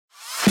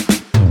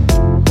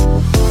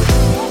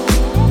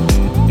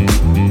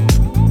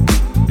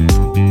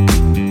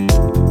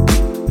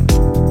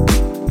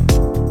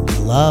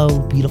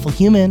beautiful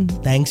human.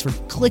 Thanks for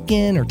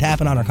clicking or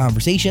tapping on our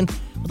conversation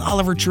with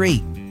Oliver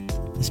Tree.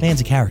 This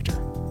man's a character.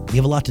 We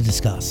have a lot to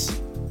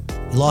discuss.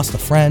 He lost a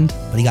friend,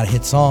 but he got a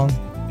hit song.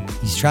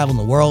 He's traveling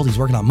the world. He's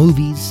working on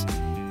movies.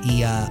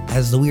 He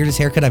has the weirdest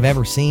haircut I've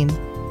ever seen.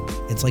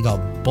 It's like a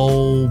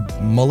bowl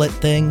mullet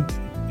thing.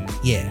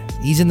 Yeah,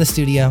 he's in the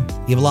studio.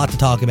 We have a lot to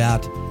talk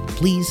about.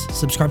 Please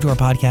subscribe to our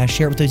podcast,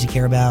 share it with those you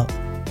care about,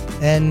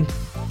 and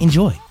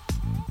enjoy.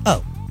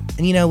 Oh,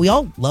 and we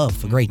all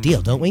love a great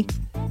deal, don't we?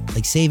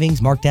 Like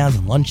savings, markdowns,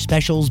 and lunch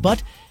specials.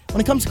 But when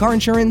it comes to car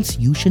insurance,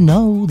 you should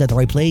know that the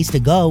right place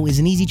to go is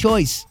an easy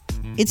choice.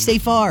 It's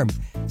State Farm.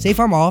 State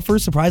Farm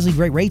offers surprisingly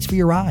great rates for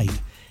your ride.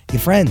 Your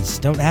friends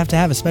don't have to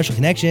have a special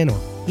connection or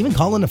even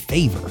call in a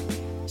favor.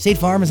 State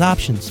Farm has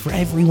options for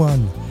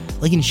everyone,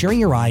 like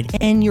insuring your ride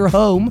and your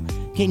home,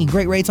 getting you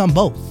great rates on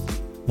both.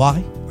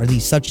 Why are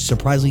these such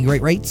surprisingly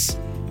great rates?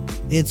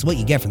 It's what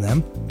you get from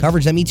them,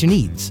 coverage that meets your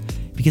needs.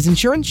 Because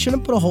insurance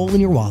shouldn't put a hole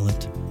in your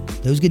wallet.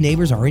 Those good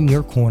neighbors are in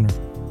your corner.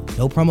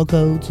 No promo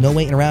codes, no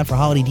waiting around for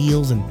holiday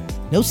deals, and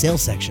no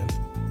sales section.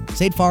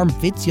 State Farm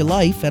fits your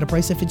life at a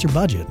price that fits your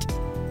budget.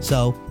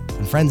 So,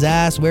 when friends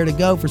ask where to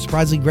go for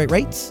surprisingly great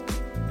rates,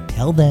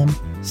 tell them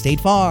State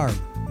Farm.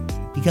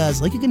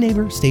 Because like a good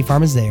neighbor, State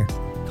Farm is there.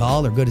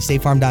 Call or go to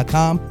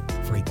statefarm.com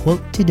for a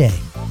quote today.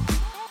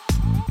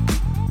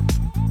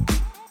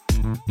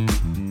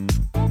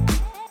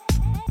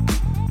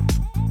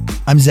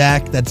 I'm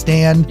Zach. That's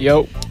Dan.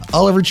 Yo.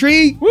 Oliver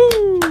Tree.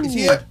 Woo. Is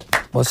here.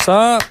 What's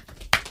up?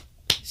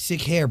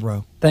 Sick hair,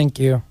 bro. Thank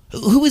you.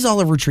 Who is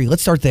Oliver Tree?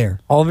 Let's start there.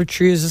 Oliver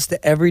Tree is just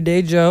the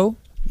everyday Joe.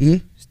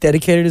 Mm-hmm. He's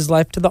dedicated his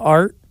life to the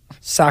art.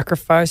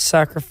 Sacrifice.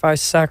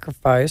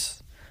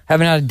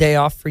 Haven't had a day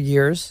off for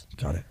years.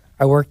 Got it.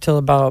 I work till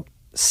about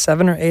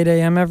 7 or 8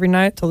 a.m. every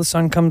night till the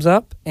sun comes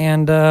up,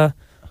 and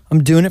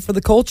I'm doing it for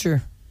the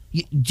culture.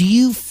 Do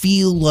you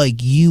feel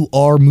like you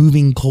are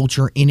moving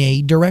culture in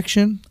a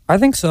direction? I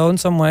think so in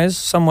some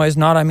ways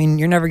not. I mean,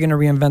 you're never going to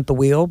reinvent the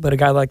wheel, but a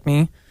guy like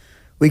me,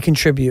 we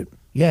contribute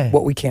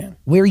what we can.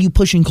 Where are you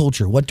pushing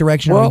culture? What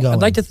direction are we going?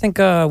 I'd like to think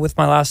with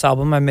my last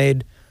album, I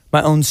made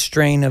my own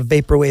strain of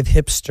vaporwave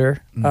hipster,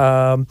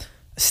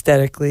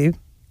 aesthetically,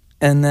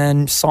 and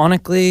then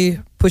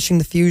sonically pushing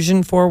the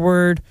fusion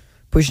forward,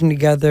 pushing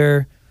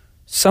together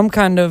some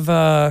kind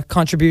of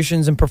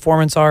contributions in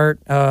performance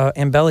art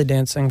and belly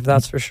dancing,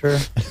 that's for sure.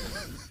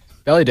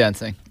 Belly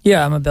dancing?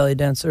 Yeah, I'm a belly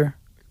dancer.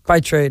 By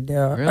trade,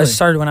 yeah. Really? I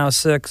started when I was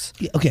 6.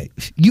 Yeah, okay,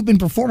 you've been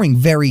performing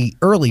very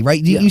early,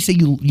 right? You say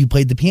you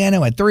played the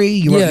piano at 3.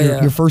 You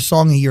wrote your first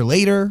song a year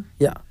later.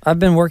 Yeah, I've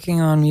been working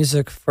on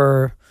music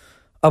for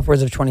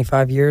upwards of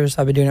 25 years.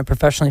 I've been doing it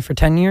professionally for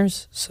 10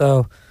 years.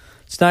 So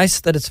it's nice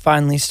that it's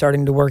finally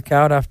starting to work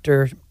out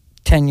after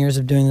 10 years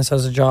of doing this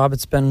as a job.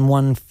 It's been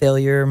one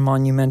failure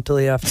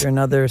monumentally after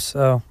another.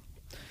 So,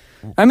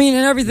 I mean,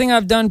 and everything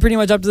I've done pretty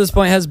much up to this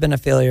point has been a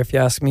failure, if you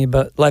ask me.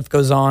 But life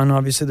goes on.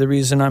 Obviously, the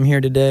reason I'm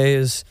here today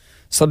is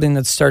something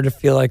that's started to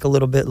feel like a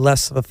little bit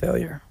less of a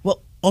failure.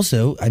 Well,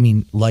 also, I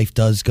mean, life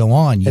does go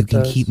on. You It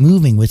can does. keep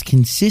moving. With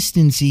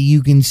consistency,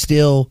 you can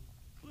still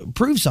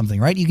prove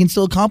something, right? You can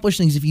still accomplish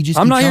things if you just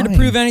I'm keep not here to trying.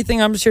 prove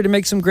anything. I'm just here to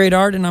make some great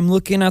art, and I'm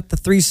looking at the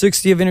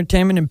 360 of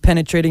entertainment and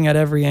penetrating at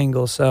every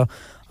angle. So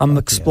I'm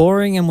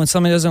exploring, and when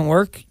something doesn't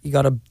work, you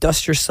got to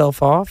dust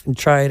yourself off and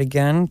try it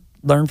again,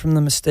 learn from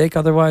the mistake.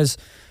 Otherwise,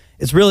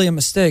 it's really a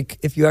mistake.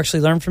 If you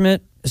actually learn from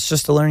it, it's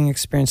just a learning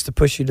experience to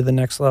push you to the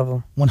next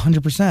level.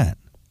 100%.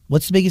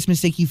 What's the biggest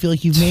mistake you feel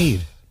like you've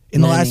made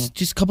in the Many. last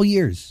just couple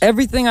years?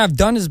 Everything I've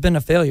done has been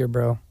a failure,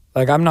 bro.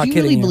 Like, I'm not Do you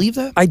kidding really you. believe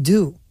that? I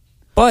do.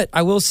 But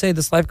I will say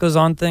this Life Goes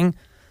On thing,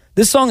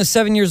 this song is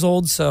 7 years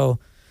old, so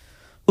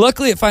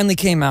luckily it finally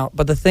came out.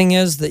 But the thing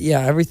is that, yeah,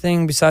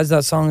 everything besides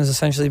that song has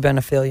essentially been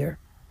a failure.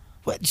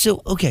 What?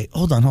 So, okay,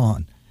 hold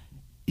on.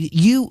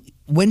 You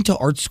went to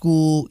art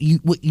school,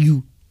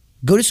 you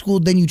go to school,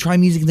 then you try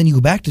music, and then you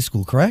go back to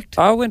school, correct?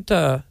 I went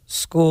to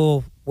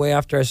school way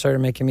after I started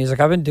making music.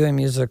 I've been doing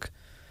music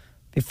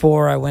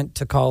before I went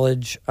to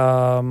college,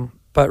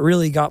 but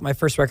really got my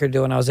first record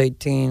deal when I was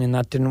 18, and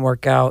that didn't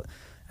work out.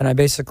 And I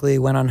basically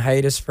went on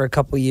hiatus for a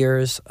couple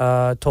years,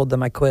 told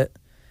them I quit,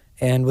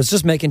 and was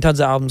just making tons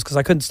of albums because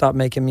I couldn't stop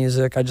making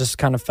music. I just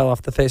kind of fell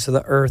off the face of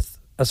the earth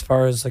as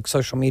far as like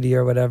social media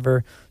or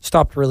whatever.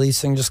 Stopped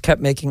releasing, just kept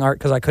making art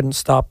because I couldn't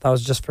stop. That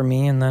was just for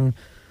me. And then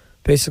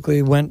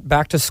basically went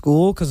back to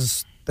school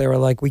because they were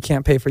like, we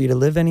can't pay for you to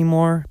live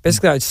anymore.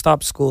 Basically, I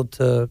stopped school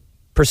to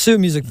pursue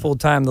music full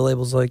time. The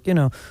label's like,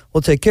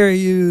 we'll take care of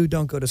you,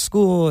 don't go to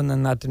school. And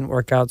then that didn't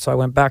work out. So I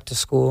went back to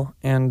school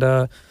and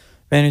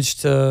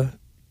managed to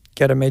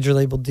get a major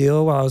label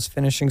deal while I was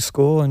finishing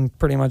school, and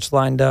pretty much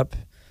lined up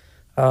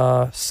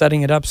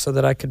setting it up so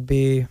that I could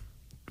be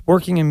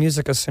working in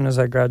music as soon as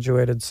I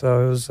graduated.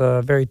 So it was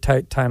a very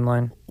tight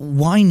timeline.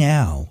 Why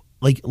now?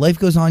 Like, Life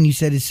Goes On, you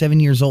said, is 7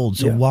 years old.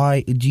 So Yeah.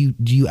 why do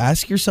you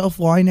ask yourself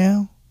why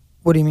now?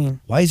 What do you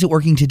mean? Why is it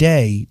working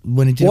today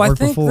when it didn't Well, I work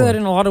think before? that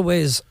in a lot of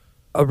ways,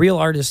 a real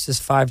artist is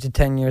 5 to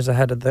 10 years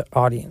ahead of the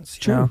audience.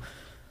 You True. know?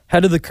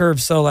 Head of the curve.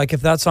 So like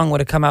if that song would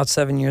have come out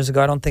 7 years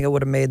ago, I don't think it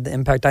would have made the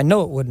impact. I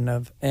know it wouldn't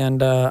have.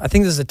 And I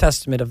think this is a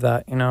testament of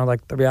that. You know,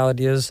 like the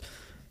reality is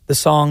the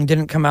song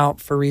didn't come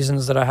out for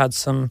reasons that I had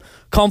some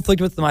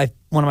conflict with one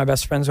of my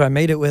best friends who I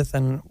made it with,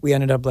 and we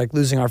ended up like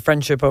losing our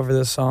friendship over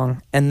this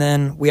song. And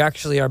then we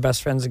actually are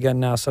best friends again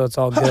now, so it's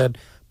all good.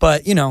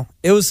 But, you know,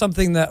 it was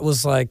something that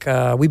was like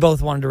we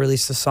both wanted to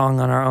release the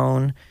song on our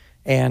own,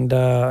 and,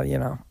 you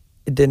know,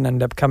 it didn't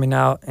end up coming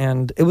out,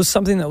 and it was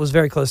something that was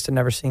very close to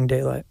never seeing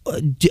daylight.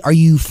 Are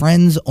you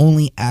friends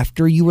only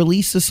after you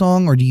release the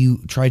song, or do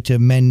you try to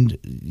mend,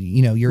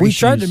 you know, your We issues?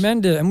 tried to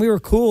mend it, and we were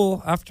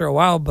cool after a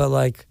while, but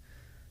like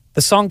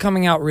the song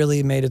coming out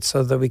really made it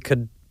so that we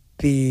could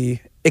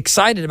be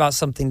excited about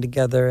something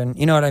together, and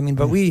you know what I mean?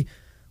 But we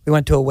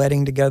went to a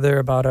wedding together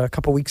about a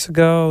couple weeks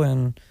ago,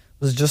 and it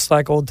was just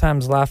like old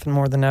times, laughing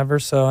more than ever.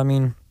 So, I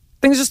mean,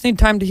 things just need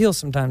time to heal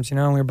sometimes, you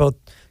know, and we were both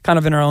kind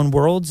of in our own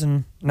worlds,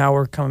 and now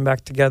we're coming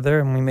back together,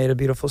 and we made a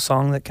beautiful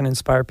song that can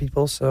inspire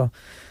people. So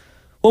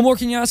what more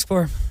can you ask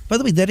for? By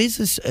the way, that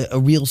is a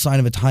real sign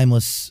of a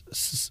timeless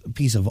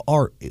piece of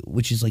art,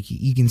 which is like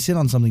you can sit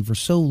on something for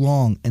so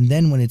long, and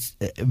then when it's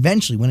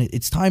eventually, when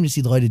it's time to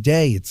see the light of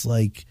day, it's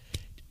like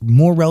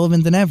more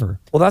relevant than ever.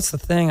 Well, that's the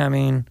thing. I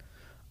mean,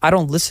 I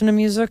don't listen to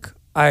music.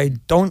 I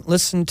don't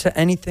listen to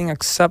anything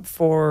except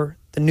for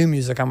the new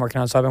music I'm working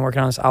on. So I've been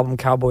working on this album,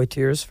 Cowboy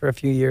Tears, for a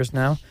few years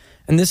now.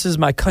 And this is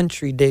my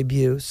country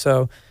debut.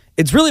 So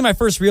it's really my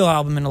first real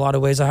album in a lot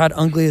of ways. I had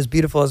Ugly as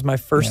Beautiful as my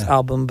first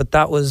album, but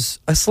that was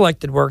a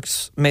selected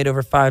works made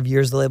over 5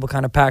 years. The label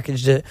kind of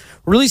packaged it,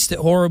 released it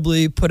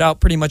horribly, put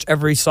out pretty much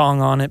every song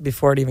on it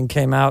before it even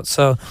came out.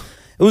 So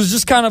it was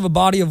just kind of a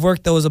body of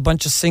work that was a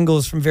bunch of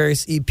singles from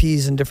various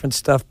EPs and different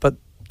stuff. But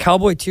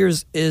Cowboy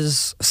Tears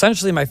is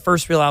essentially my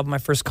first real album, my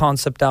first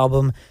concept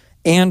album,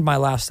 and my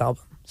last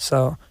album.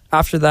 So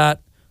after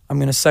that, I'm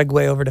going to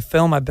segue over to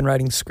film. I've been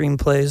writing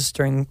screenplays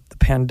during the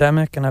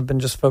pandemic, and I've been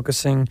just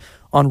focusing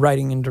on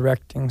writing and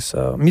directing.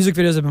 So music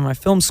videos have been my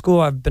film school.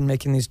 I've been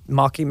making these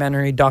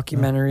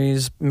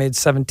documentaries, made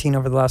 17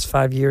 over the last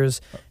 5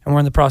 years, and we're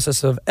in the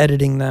process of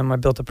editing them. I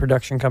built a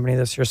production company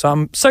this year. So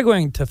I'm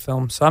segueing to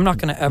film. So I'm not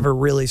going to ever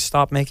really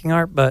stop making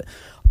art, but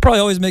I'll probably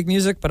always make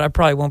music, but I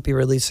probably won't be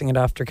releasing it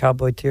after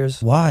Cowboy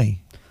Tears.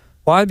 Why?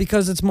 Why?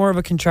 Because it's more of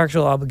a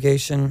contractual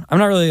obligation. I'm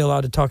not really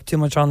allowed to talk too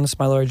much on this.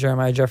 My lawyer,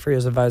 Jeremiah Jeffrey,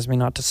 has advised me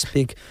not to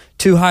speak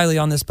too highly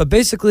on this. But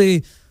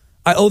basically,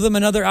 I owe them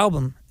another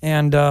album.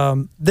 And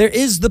there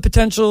is the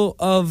potential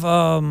of,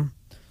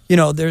 you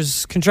know,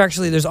 there's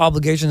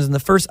obligations. And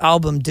the first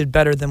album did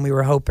better than we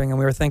were hoping. And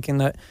we were thinking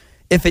that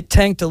if it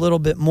tanked a little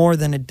bit more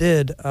than it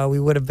did, we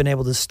would have been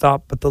able to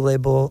stop. But the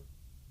label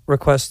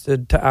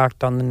requested to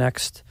act on the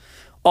next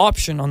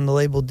option on the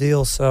label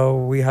deal, so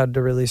we had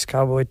to release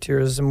Cowboy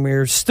Tears, and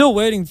we're still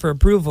waiting for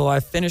approval. I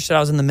finished it. I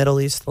was in the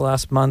Middle East the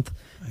last month,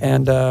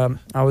 and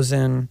I was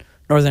in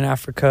Northern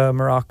Africa,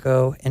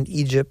 Morocco, and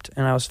Egypt,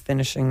 and I was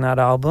finishing that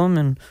album,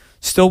 and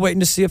still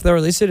waiting to see if they'll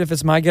release it. If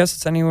it's my guess,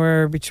 it's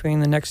anywhere between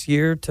the next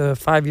year to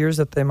 5 years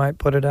that they might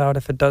put it out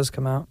if it does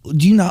come out.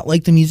 Do you not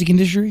like the music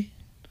industry?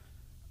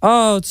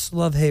 Oh, it's a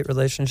love-hate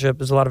relationship.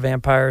 There's a lot of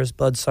vampires,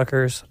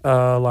 bloodsuckers,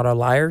 a lot of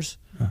liars.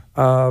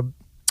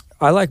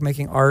 I like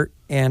making art,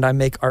 and I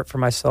make art for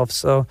myself,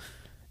 so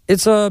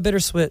it's a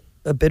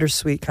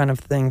bittersweet kind of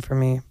thing for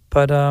me.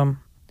 But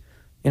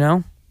you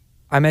know,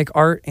 I make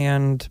art,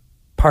 and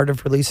part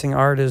of releasing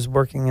art is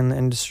working in the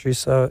industry,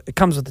 so it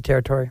comes with the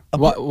territory.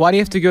 Why do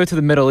you have to go to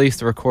the Middle East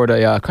to record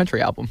a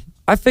country album?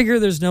 I figure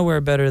there's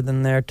nowhere better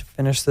than there to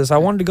finish this. I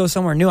wanted to go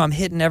somewhere new. I'm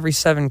hitting every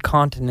 7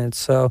 continents,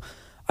 so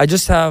I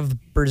just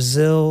have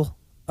Brazil,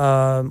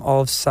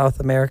 all of South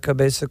America,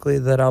 basically,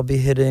 that I'll be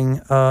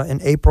hitting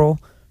in April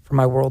for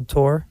my world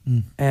tour.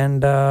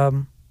 And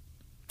then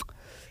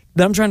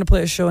I'm trying to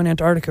play a show in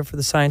Antarctica for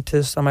the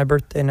Scientists on my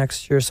birthday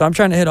next year. So I'm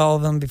trying to hit all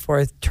of them before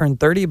I turn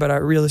 30, but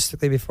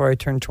realistically before I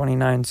turn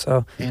 29.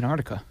 So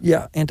Antarctica.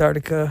 Yeah,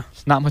 Antarctica.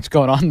 There's not much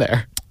going on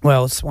there.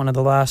 Well, it's one of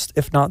the last,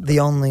 if not the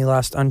only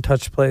last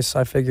untouched place.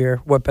 I figure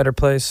what better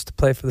place to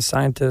play for the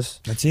Scientists.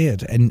 That's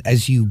it. And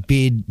as you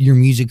bid your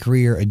music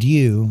career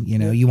adieu, you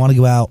know, you want to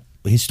go out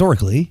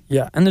historically.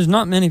 Yeah, and there's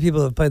not many people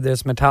who have played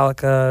this.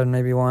 Metallica and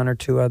maybe 1 or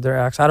 2 other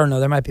acts. I don't know.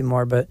 There might be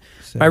more, but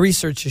my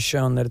research has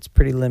shown that it's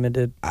pretty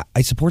limited.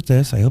 I support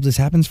this. I hope this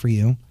happens for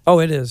you. Oh,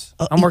 it is.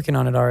 I'm working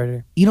on it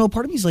already. You know,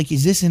 part of me is like,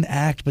 is this an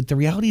act? But the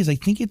reality is, I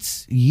think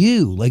it's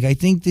you. Like, I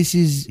think this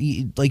is,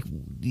 like,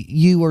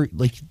 you are,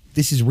 like,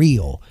 this is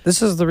real.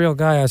 This is the real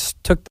guy. I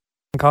took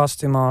the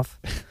costume off,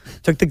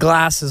 took the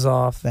glasses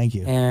off. Thank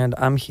you. And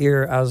I'm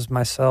here as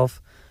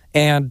myself.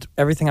 And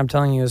everything I'm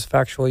telling you is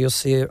factual. You'll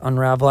see it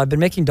unravel. I've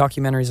been making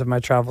documentaries of my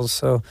travels,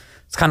 so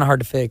it's kind of hard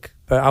to fake.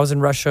 But I was in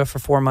Russia for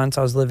 4 months.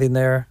 I was living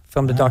there,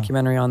 filmed a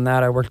documentary on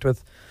that. I worked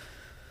with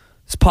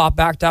this pop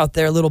act out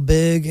there, Little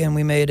Big, and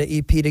we made an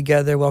EP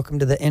together, Welcome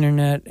to the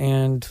Internet,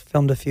 and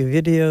filmed a few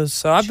videos.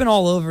 So I've been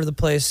all over the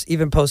place,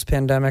 even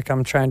post-pandemic.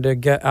 I'm trying to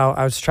get out.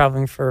 I was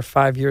traveling for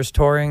 5 years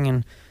touring,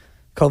 and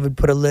COVID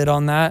put a lid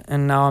on that,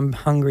 and now I'm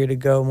hungry to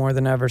go more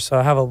than ever. So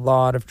I have a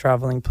lot of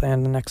traveling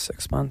planned the next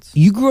 6 months.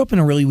 You grew up in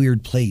a really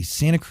weird place,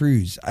 Santa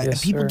Cruz.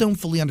 Yes, people sir. don't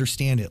fully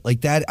understand it.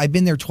 Like that, I've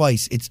been there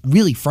twice. It's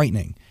really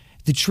frightening.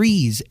 The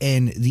trees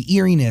and the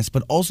eeriness,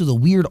 but also the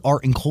weird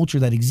art and culture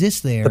that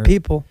exists there. The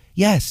people,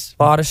 Yes.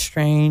 a lot of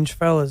strange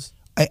fellas.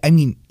 I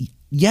mean,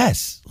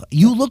 yes.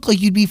 You look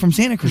like you'd be from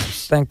Santa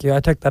Cruz. Thank you.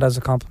 I take that as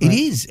a compliment.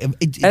 It is.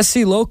 It-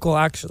 SC local,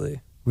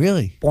 actually.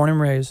 really. Born and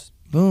raised.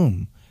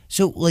 Boom.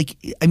 So, like,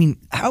 I mean,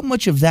 how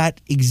much of that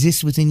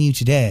exists within you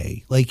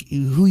today? Like,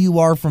 who you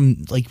are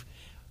from, like,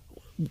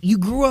 you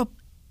grew up,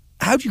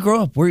 how'd you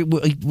grow up? What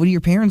do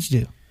your parents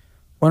do?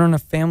 Went on a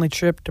family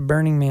trip to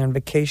Burning Man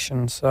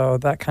vacation, so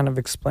that kind of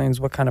explains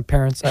what kind of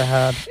parents I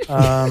had.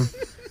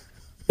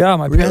 Yeah,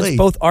 my parents, Really?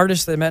 both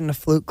artists, they met in a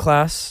flute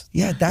class.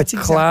 Yeah, that's The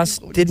exactly class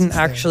what didn't exists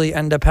there. actually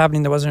end up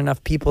happening. There wasn't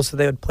enough people, so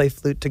they would play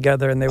flute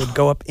together, and they would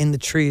go up in the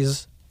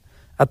trees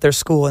at their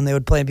school, and they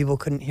would play, and people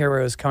couldn't hear where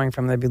it was coming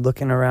from. They'd be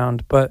looking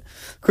around. But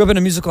grew up in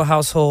a musical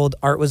household.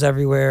 Art was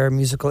everywhere,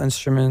 musical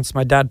instruments.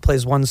 My dad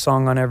plays one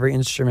song on every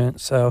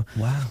instrument, so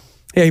Wow.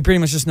 yeah, he pretty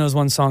much just knows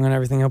one song on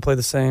everything. He'll play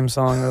the same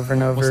song over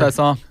and over. What's that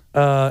song?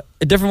 A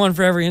different one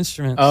for every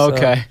instrument. Oh, So,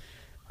 okay.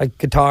 like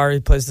guitar, he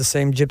plays the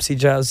same gypsy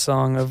jazz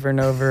song over and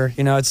over.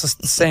 You know, it's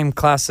just the same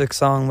classic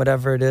song,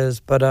 whatever it is.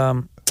 But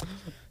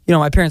you know,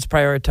 my parents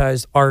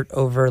prioritized art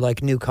over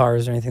like new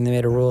cars or anything. They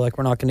made a rule like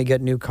we're not going to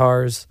get new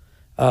cars.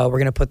 We're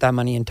going to put that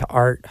money into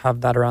art,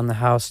 have that around the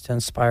house to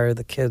inspire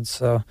the kids.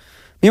 So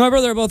me and my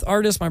brother are both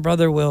artists. My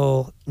brother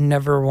will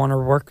never want to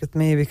work with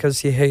me because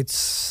he hates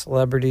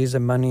celebrities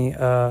and money. He's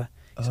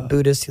a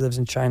Buddhist. He lives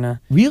in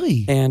China.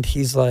 Really? And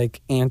he's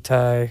like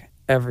anti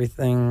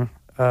everything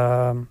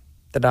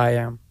that I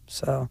am.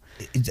 So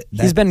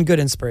he's been good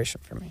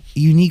inspiration for me.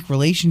 Unique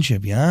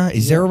relationship, yeah?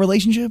 Is there a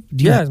relationship?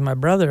 Do you Yeah, he's my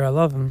brother. I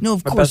love him. No,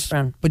 of my course. best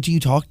friend. But do you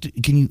talk?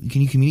 Can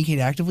you communicate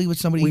actively with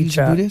somebody who's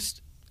a WeChat.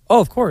 Buddhist? Oh,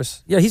 of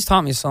course. Yeah, he's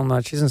taught me so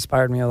much. He's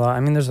inspired me a lot. I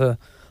mean, there's a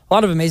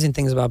lot of amazing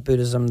things about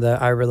Buddhism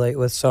that I relate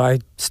with. So I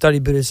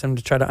studied Buddhism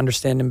to try to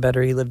understand him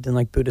better. He lived in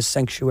like Buddhist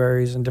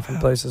sanctuaries in different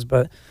places,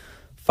 but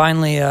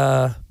finally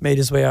made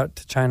his way out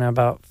to China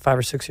about 5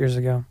 or 6 years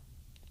ago.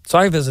 So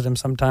I visit him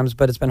sometimes,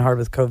 but it's been hard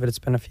with COVID. It's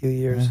been a few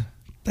years.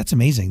 That's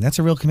amazing. That's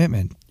a real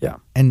commitment. Yeah.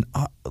 And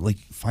like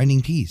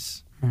finding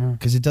peace,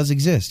 because it does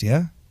exist,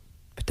 yeah?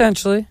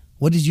 Potentially.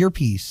 What is your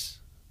peace?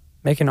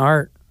 Making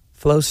art,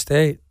 flow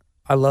state.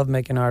 I love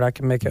making art. I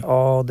can make it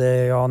all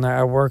day, all night.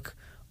 I work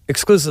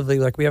exclusively.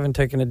 Like we haven't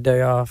taken a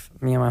day off,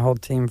 me and my whole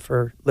team,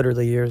 for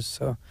literally years.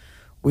 So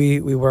we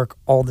work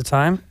all the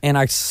time. And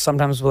I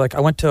sometimes will, like, I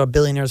went to a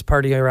billionaire's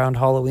party around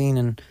Halloween,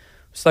 and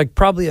it's like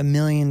probably $1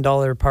 million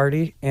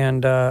party.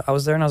 And I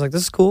was there and I was like,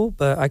 this is cool,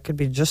 but I could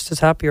be just as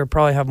happy or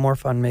probably have more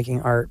fun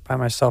making art by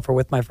myself or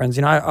with my friends.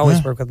 You know, I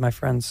always work with my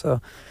friends. So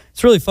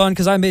it's really fun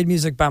because I made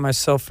music by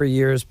myself for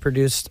years,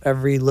 produced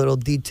every little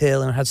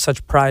detail and had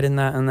such pride in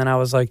that. And then I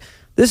was like,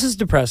 this is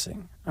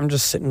depressing. I'm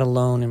just sitting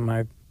alone in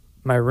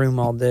my room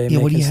all day. Yeah,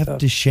 what do you making have stuff.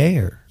 to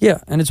share?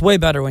 Yeah, and it's way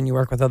better when you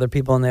work with other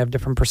people and they have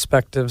different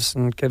perspectives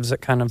and gives it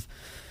kind of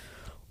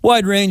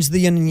wide range, the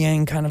yin and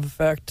yang kind of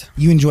effect.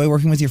 You enjoy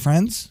working with your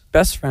friends?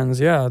 Best friends,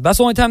 yeah. That's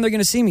the only time they're going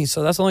to see me,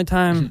 so that's the only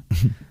time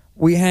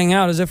we hang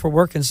out as if we're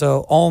working.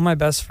 So all my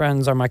best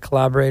friends are my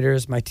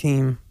collaborators, my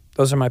team.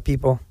 Those are my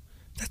people.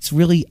 That's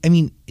really, I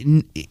mean,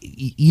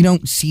 you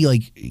don't see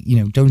like,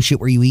 don't shit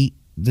where you eat.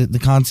 The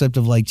concept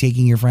of like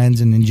taking your friends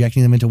and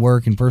injecting them into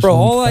work and personal.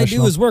 Bro, all and I do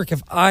professional. is work.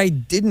 If I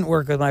didn't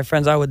work with my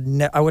friends, I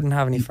wouldn't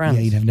have any friends.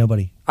 Yeah, you'd have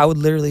nobody. I would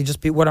literally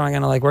just be, what am I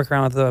going to like work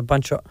around with a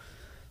bunch of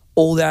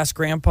old ass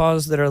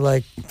grandpas that are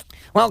like,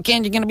 well,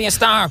 Ken, you're going to be a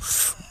star.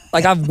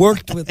 Like I've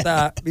worked with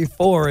that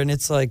before and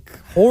it's like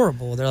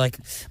horrible. They're like,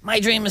 my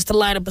dream is to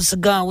light up a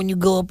cigar when you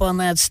go up on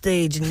that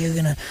stage and you're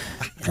going to,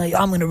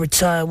 I'm going to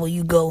retire while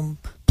you go and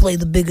play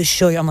the biggest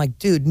show. I'm like,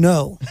 dude,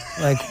 no.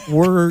 Like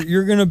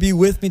you're going to be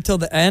with me till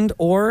the end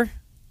or...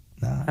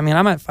 Nah. I mean,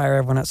 I might fire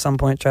everyone at some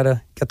point, try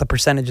to get the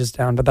percentages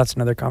down, but that's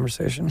another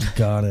conversation.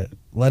 Got it.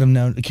 Let them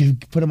know.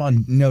 Put them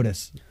on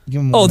notice.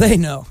 Give them Oh, they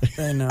know.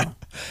 They know.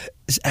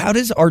 How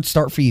does art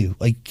start for you?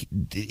 Like,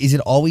 is it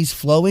always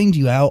flowing? Do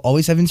you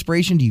always have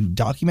inspiration? Do you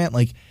document?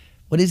 Like,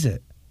 what is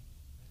it?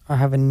 I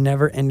have a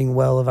never-ending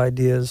well of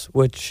ideas,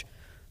 which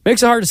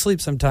makes it hard to sleep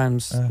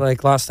sometimes.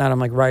 Like last night, I'm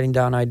like writing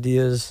down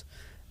ideas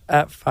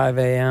at 5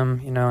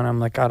 a.m., and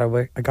I'm like, I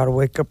gotta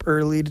wake up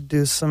early to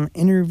do some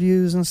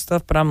interviews and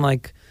stuff, but I'm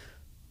like,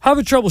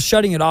 having trouble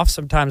shutting it off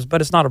sometimes, but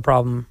it's not a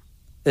problem.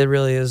 It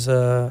really is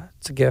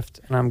it's a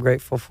gift, and I'm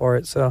grateful for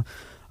it. So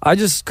I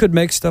just could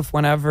make stuff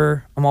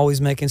whenever. I'm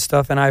always making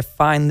stuff, and I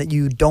find that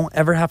you don't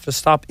ever have to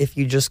stop if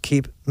you just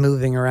keep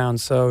moving around.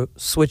 So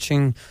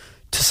switching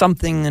to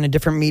something in a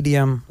different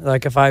medium,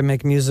 like if I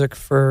make music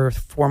for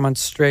 4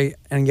 months straight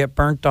and get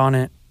burnt on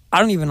it,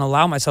 I don't even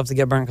allow myself to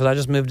get burnt because I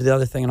just move to the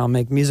other thing, and I'll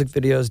make music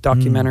videos,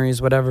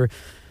 documentaries, whatever.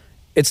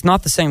 It's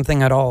not the same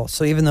thing at all.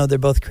 So even though they're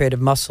both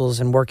creative muscles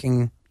and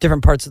working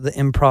different parts of the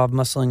improv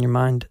muscle in your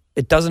mind,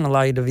 it doesn't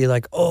allow you to be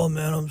like, oh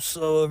man, I'm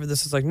so over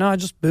this. It's like, no, I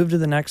just move to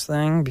the next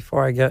thing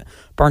before I get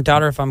burnt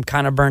out, or if I'm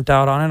kind of burnt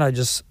out on it, I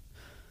just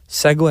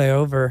segue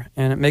over,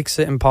 and it makes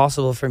it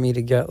impossible for me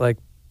to get like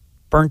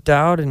burnt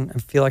out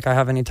and feel like I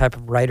have any type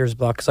of writer's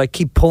block, because I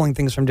keep pulling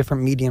things from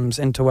different mediums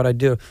into what I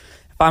do.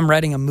 If I'm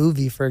writing a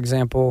movie, for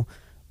example,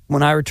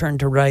 when I return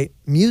to write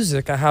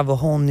music, I have a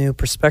whole new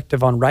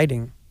perspective on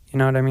writing. You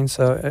know what I mean?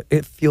 So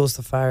it fuels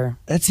the fire.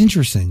 That's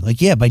interesting.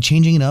 Like, yeah, by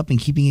changing it up and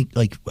keeping it,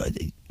 like,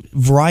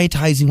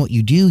 varietizing what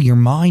you do, your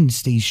mind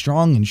stays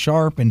strong and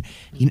sharp, and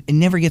it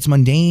never gets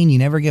mundane. You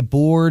never get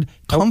bored.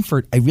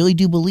 Comfort, I really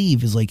do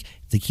believe, is like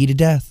the key to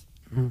death.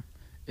 Mm-hmm.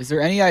 Is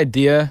there any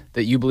idea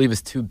that you believe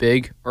is too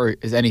big, or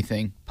is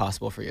anything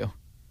possible for you?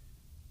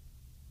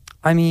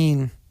 I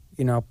mean,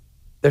 you know,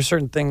 there's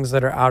certain things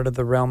that are out of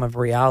the realm of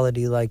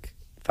reality. Like,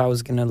 if I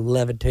was going to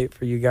levitate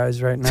for you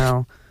guys right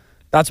now,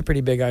 that's a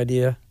pretty big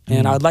idea.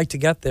 And I'd like to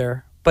get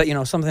there, but, you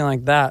know, something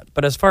like that.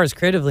 But as far as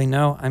creatively,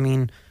 no. I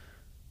mean,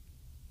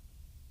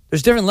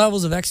 there's different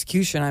levels of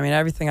execution. I mean,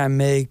 everything I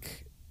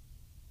make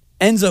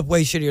ends up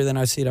way shittier than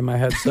I see it in my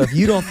head. So if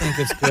you don't think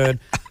it's good,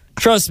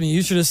 trust me,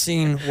 you should have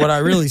seen what I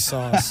really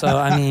saw. So,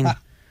 I mean,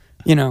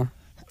 you know,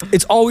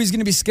 it's always going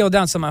to be scaled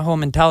down. So my whole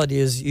mentality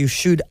is you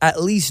should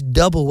at least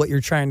double what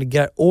you're trying to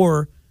get,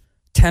 or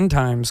 10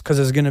 times, because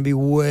it's going to be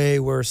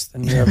way worse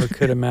than you ever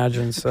could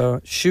imagine.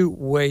 So shoot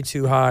way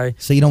too high.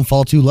 So you don't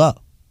fall too low.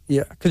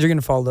 Yeah, because you're going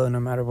to fall low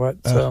no matter what.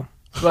 So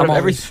Out I'm of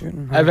always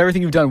shooting high.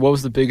 everything you've done, what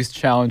was the biggest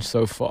challenge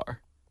so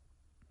far?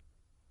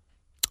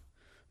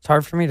 It's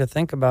hard for me to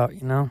think about,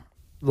 you know.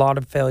 A lot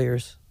of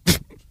failures.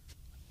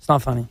 It's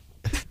not funny.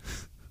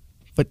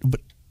 But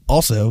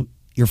also,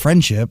 your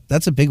friendship,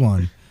 that's a big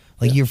one.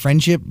 Like, your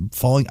friendship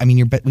falling, I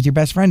mean, with your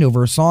best friend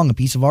over a song, a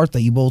piece of art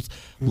that you both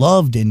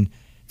loved, and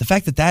the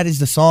fact that that is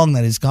the song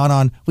that has gone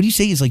on, what do you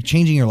say, is like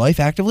changing your life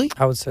actively?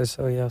 I would say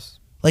so, yes.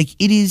 Like,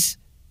 it is,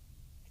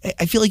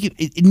 I feel like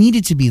it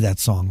needed to be that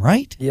song,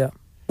 right? Yeah.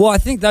 Well, I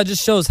think that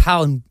just shows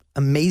how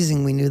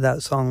amazing we knew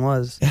that song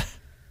was.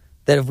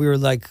 That if we were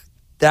like,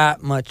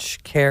 that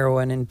much care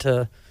went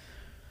into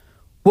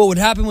what would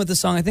happen with the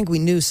song, I think we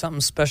knew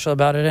something special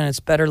about it, and it's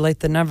better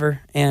late than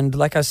never. And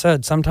like I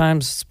said,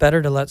 sometimes it's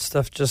better to let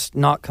stuff just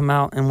not come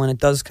out, and when it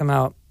does come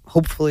out,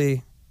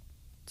 hopefully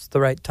it's the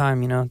right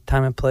time, you know,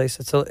 time and place.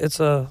 It's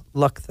a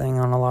luck thing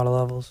on a lot of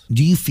levels.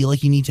 Do you feel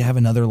like you need to have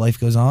another Life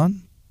Goes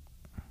On?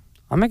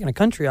 I'm making a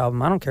country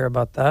album. I don't care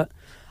about that.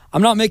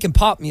 I'm not making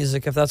pop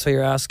music, if that's what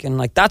you're asking.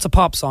 Like, that's a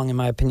pop song, in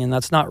my opinion.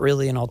 That's not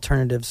really an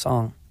alternative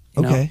song.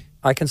 You know?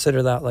 I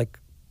consider that like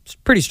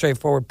pretty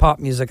straightforward pop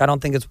music. I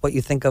don't think it's what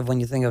you think of when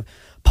you think of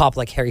pop,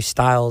 like Harry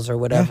Styles or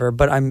whatever. Yeah.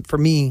 But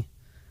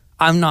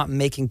I'm not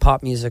making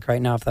pop music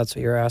right now, if that's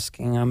what you're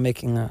asking. I'm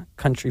making a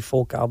country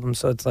folk album.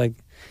 So it's like,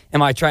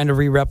 am I trying to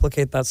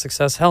replicate that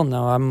success? Hell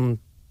no. I'm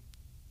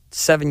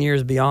 7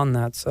 years beyond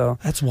that. So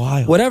that's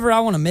wild. Whatever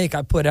I want to make,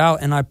 I put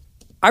out, and I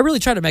really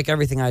try to make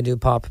everything I do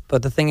pop.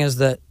 But the thing is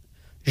that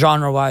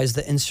genre-wise,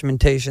 the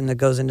instrumentation that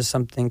goes into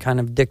something kind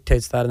of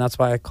dictates that, and that's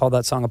why I call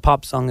that song a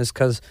pop song, is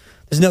because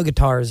there's no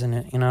guitars in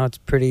it. You know, it's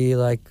pretty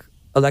like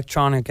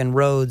electronic and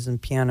Rhodes and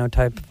piano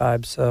type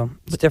vibe, so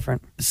it's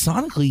different.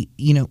 Sonically,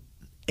 you know,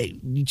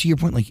 to your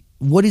point, like,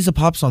 what is a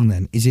pop song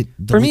then? Is it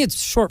for me?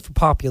 It's short for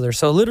popular,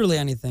 so literally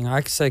anything.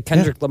 I could say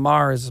Kendrick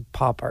Lamar is a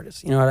pop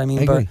artist. You know what I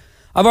mean? But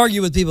I've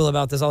argued with people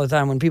about this all the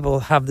time. When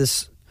people have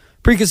this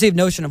preconceived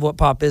notion of what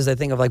pop is, they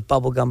think of like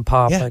bubblegum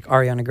pop, like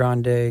Ariana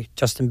Grande,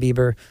 Justin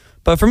Bieber.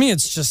 But for me,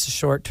 it's just a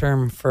short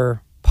term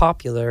for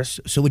popular.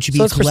 So it should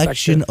be a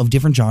collection of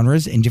different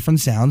genres and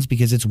different sounds,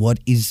 because it's what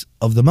is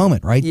of the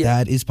moment, right? Yeah.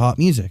 That is pop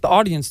music. The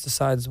audience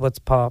decides what's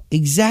pop.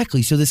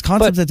 Exactly. So this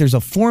concept that there's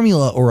a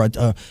formula or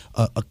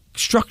a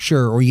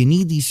structure, or you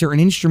need these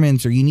certain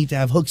instruments, or you need to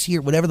have hooks here,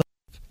 whatever the...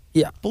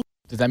 Yeah.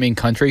 Does that mean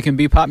country can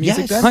be pop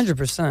music then?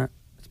 100%.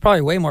 It's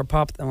probably way more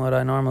pop than what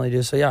I normally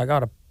do. So yeah, I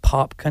got a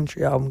pop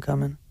country album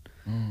coming.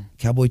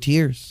 Cowboy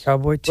Tears.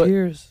 Cowboy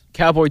Tears.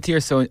 Cowboy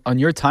Tears. So on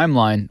your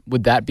timeline,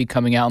 would that be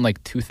coming out in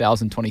like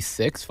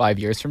 2026, 5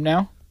 years from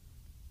now?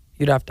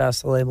 You'd have to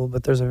ask the label,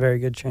 but there's a very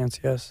good chance,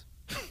 yes.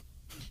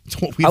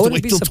 We have to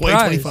wait till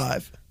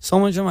 2025. So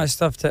much of my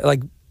stuff,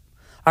 like,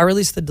 I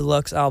released the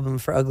deluxe album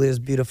for Ugly is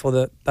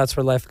Beautiful, That's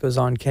Where Life Goes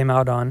On came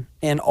out on,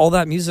 and all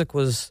that music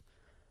was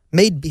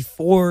made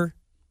before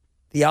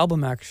the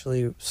album,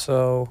 actually.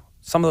 So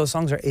some of those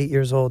songs are 8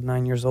 years old,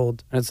 9 years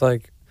old, and it's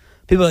like,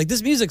 people are like,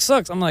 this music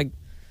sucks. I'm like,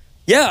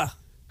 yeah,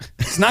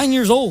 it's 9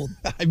 years old.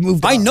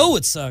 I know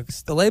it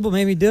sucks. The label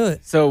made me do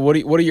it. So what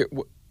are your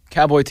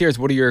Cowboy Tears?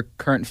 What are your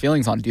current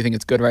feelings on it? Do you think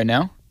it's good right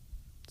now?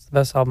 It's the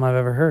best album I've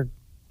ever heard.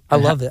 I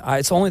love it.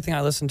 It's the only thing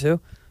I listen to,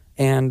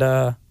 and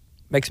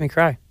makes me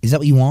cry. Is that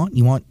what you want?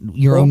 You want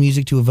your own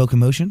music to evoke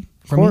emotion?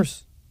 Of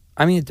course.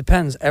 I mean, it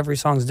depends. Every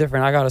song's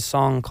different. I got a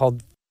song called,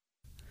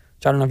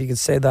 which I don't know if you can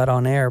say that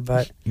on air,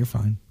 but you're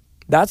fine.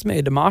 That's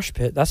made to mosh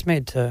pit. That's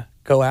made to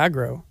go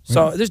aggro.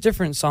 So there's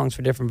different songs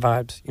for different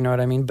vibes, you know what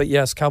I mean? But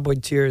yes, Cowboy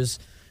Tears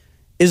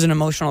is an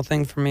emotional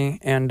thing for me,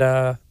 and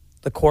the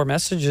core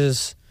message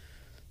is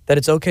that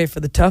it's okay for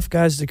the tough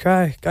guys to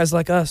cry, guys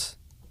like us,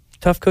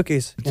 tough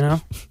cookies, you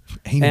know?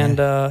 Amen.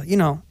 And, you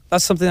know,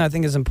 that's something I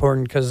think is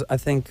important, because I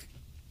think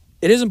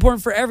it is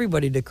important for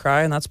everybody to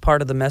cry, and that's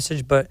part of the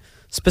message, but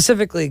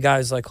specifically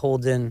guys like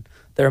hold in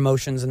their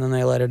emotions and then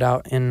they let it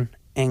out in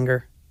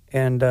anger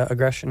and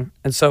aggression.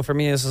 And so for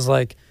me, this is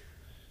like,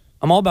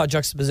 I'm all about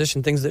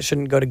juxtaposition, things that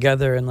shouldn't go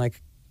together. And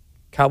like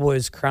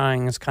Cowboys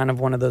crying is kind of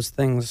one of those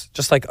things.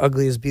 Just like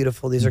ugly is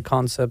beautiful. These are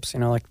concepts,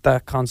 like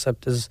that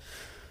concept is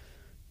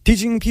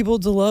teaching people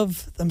to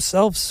love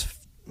themselves,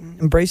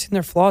 embracing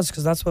their flaws,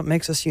 because that's what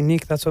makes us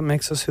unique. That's what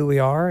makes us who we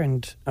are.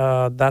 And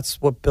that's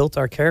what built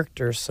our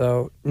character.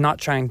 So not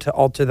trying to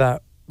alter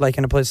that, like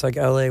in a place like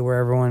LA where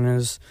everyone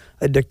is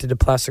addicted to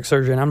plastic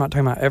surgery. And I'm not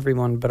talking about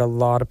everyone, but a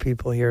lot of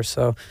people here.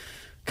 So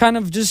kind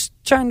of just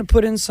trying to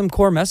put in some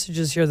core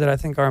messages here that I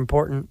think are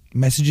important.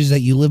 Messages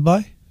that you live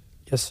by?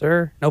 Yes,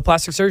 sir. No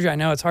plastic surgery. I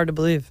know, it's hard to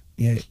believe.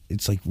 Yeah,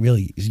 it's like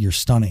really, you're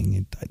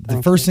stunning.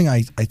 The first thing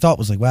I thought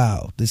was like,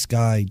 wow, this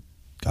guy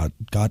got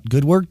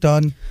good work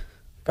done.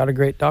 Got a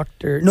great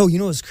doctor. No, you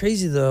know what's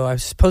crazy though? I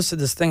posted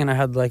this thing and I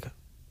had like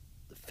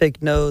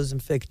fake nose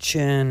and fake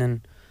chin,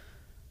 and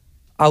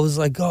I was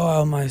like,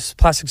 oh, my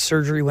plastic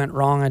surgery went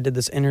wrong. I did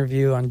this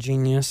interview on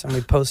Genius and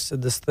we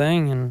posted this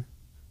thing, and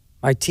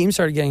my team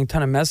started getting a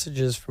ton of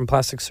messages from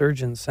plastic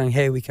surgeons saying,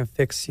 hey, we can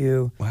fix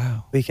you.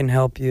 Wow. We can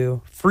help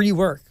you. Free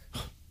work.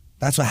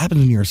 That's what happens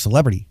when you're a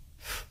celebrity.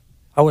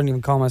 I wouldn't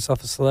even call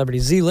myself a celebrity.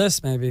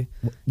 Z-list, maybe.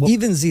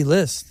 Even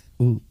Z-list.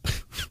 Ooh.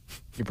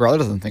 Your brother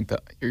doesn't think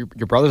that. Your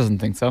brother doesn't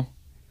think so.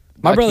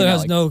 My brother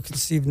has no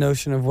conceived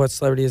notion of what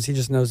celebrity is. He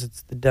just knows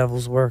it's the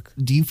devil's work.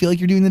 Do you feel like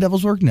you're doing the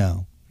devil's work?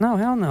 No. No,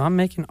 hell no. I'm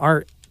making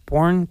art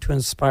born to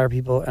inspire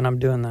people, and I'm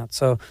doing that.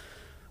 So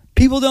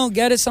people don't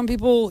get it. Some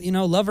people,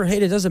 love or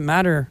hate. It doesn't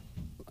matter.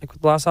 Like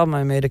with the last album,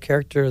 I made a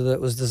character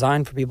that was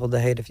designed for people to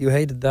hate. If you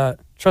hated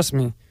that, trust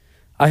me,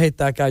 I hate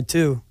that guy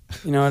too.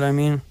 You know what I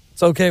mean?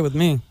 It's okay with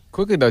me.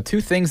 Quickly though, two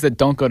things that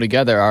don't go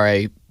together are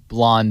a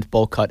blonde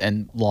bowl cut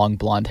and long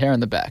blonde hair in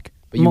the back.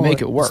 But you mullet.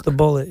 Make it work. It's the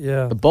bullet,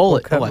 yeah. The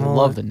bullet. Bowl Oh, I mullet.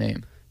 love the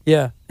name.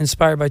 Yeah,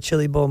 inspired by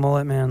Chili Bowl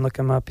Mullet Man. Look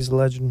him up. He's a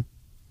legend.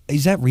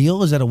 Is that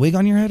real? Is that a wig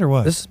on your head or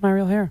what? This is my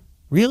real hair.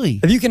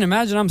 Really? If you can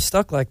imagine, I'm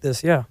stuck like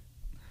this, yeah.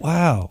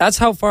 Wow. That's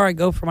how far I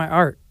go for my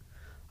art.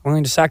 I'm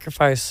going to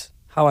sacrifice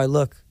how I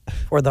look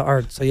for the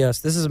art. So yes,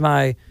 this is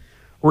my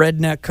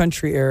redneck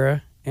country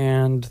era,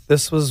 and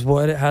this was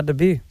what it had to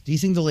be. Do you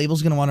think the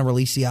label's going to want to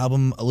release the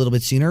album a little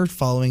bit sooner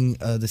following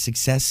the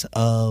success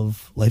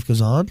of Life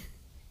Goes On?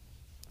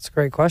 It's a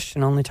great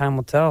question. Only time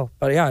will tell.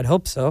 But yeah, I'd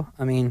hope so.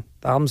 I mean,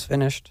 the album's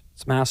finished.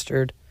 It's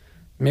mastered.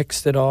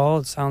 Mixed it all.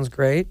 It sounds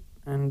great.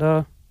 And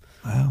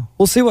wow.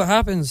 We'll see what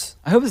happens.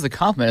 I hope it's a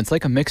compliment. It's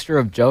like a mixture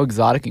of Joe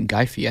Exotic and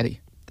Guy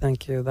Fieri.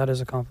 Thank you. That is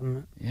a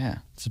compliment. Yeah.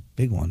 It's a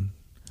big one.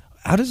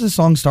 How does a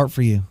song start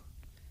for you?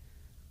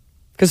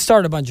 It could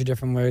start a bunch of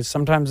different ways.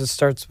 Sometimes it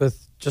starts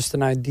with just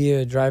an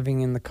idea,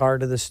 driving in the car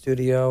to the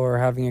studio, or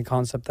having a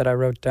concept that I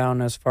wrote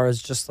down as far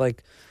as just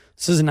like,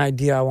 this is an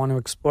idea I want to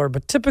explore.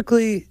 But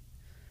typically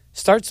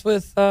starts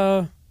with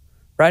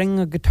writing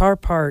a guitar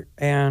part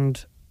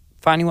and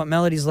finding what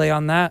melodies lay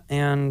on that.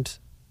 And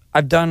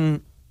I've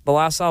done, the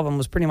last album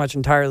was pretty much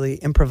entirely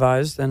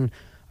improvised, and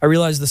I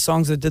realized the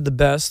songs that did the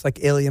best, like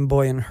Alien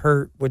Boy and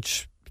Hurt,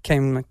 which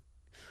became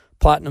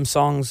platinum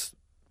songs,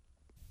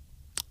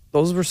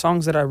 those were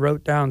songs that I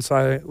wrote down. So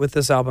I, with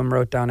this album,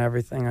 wrote down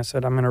everything. I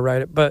said, I'm going to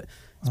write it. But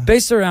it's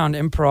based around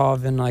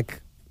improv and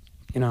like,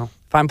 if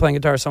I'm playing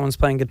guitar, someone's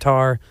playing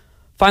guitar,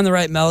 find the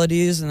right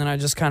melodies, and then I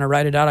just kind of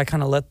write it out. I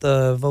kind of let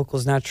the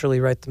vocals naturally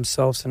write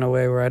themselves in a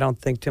way where I don't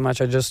think too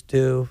much. I just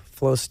do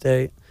flow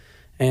state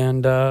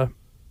and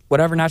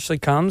whatever naturally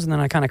comes, and then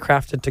I kind of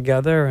craft it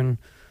together and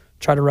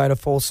try to write a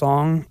full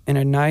song in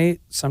a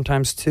night,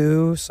 sometimes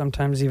 2,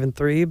 sometimes even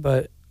 3,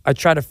 but I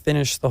try to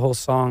finish the whole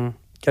song,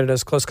 get it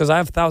as close, because I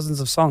have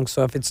thousands of songs,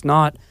 so if it's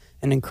not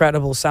an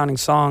incredible sounding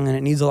song and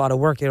it needs a lot of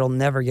work, it'll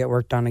never get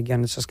worked on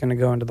again. It's just going to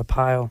go into the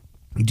pile.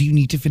 Do you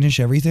need to finish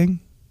everything?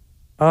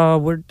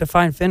 We're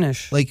define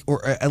finish. Like,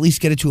 or at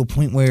least get it to a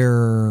point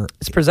where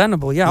it's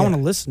presentable. Yeah, I Yeah. want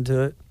to listen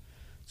to it.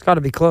 It's got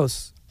to be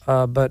close.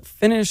 But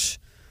finish,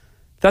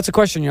 that's a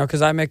question,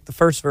 because I make the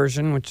first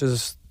version, which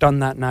is done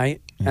that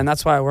night. And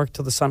that's why I work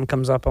till the sun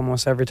comes up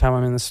almost every time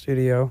I'm in the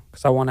studio,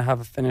 because I want to have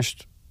a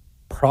finished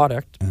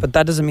product. But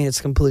that doesn't mean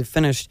it's completely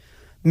finished.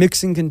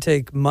 Mixing can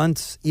take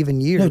months, even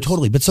years. No,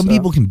 totally. But some So,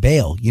 people can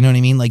bail. You know what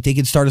I mean? Like they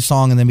could start a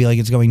song and then be like,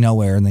 it's going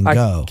nowhere, and then I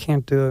go.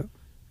 can't do it.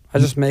 I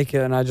just make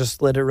it and I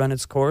just let it run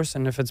its course.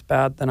 And if it's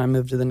bad, then I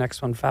move to the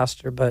next one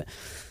faster. But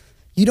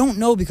you don't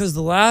know, because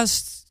the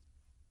last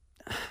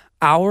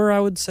hour, I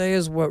would say,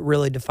 is what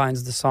really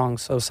defines the song.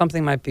 So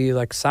something might be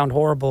like sound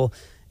horrible,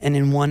 and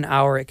in 1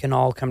 hour it can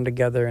all come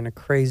together in a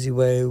crazy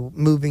way,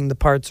 moving the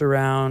parts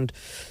around,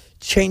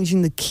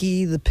 changing the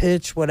key, the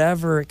pitch,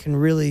 whatever. It can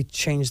really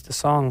change the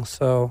song.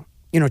 So,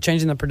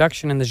 changing the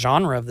production and the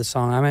genre of the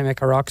song. I might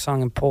make a rock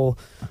song and pull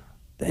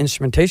the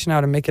instrumentation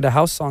out and make it a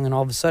house song, and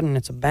all of a sudden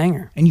it's a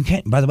banger. And you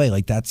can't, by the way,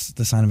 like that's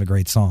the sign of a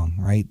great song,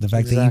 right? The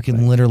fact that you Exactly.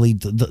 can literally,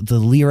 the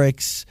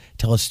lyrics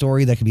tell a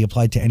story that can be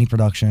applied to any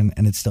production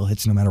and it still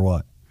hits no matter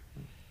what.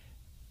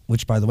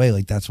 Which, by the way,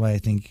 like that's why I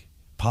think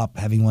pop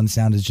having one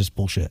sound is just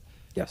bullshit.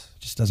 Yes.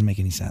 It just doesn't make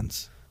any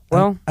sense.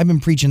 Well, I've been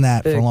preaching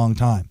that for a big. long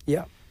time.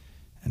 Yeah.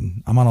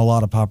 and I'm on a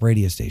lot of pop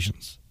radio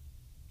stations.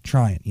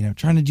 Trying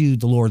to do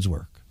the Lord's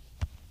work.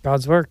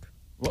 God's work.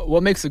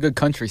 What makes a good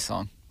country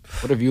song?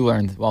 What have you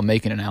learned while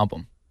making an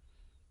album?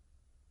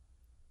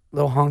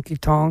 Little honky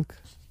tonk,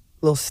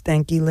 little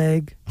stanky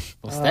leg.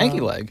 Little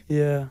stanky leg?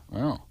 Yeah.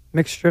 Wow.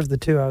 Mixture of the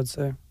two, I would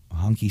say.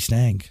 Honky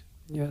stank.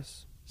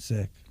 Yes.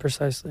 Sick.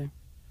 Precisely.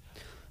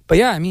 But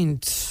yeah, I mean,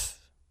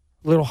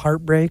 a little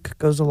heartbreak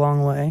goes a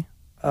long way.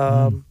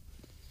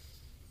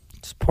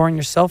 Just pouring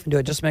yourself into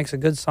it just makes a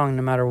good song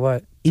no matter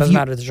what. Doesn't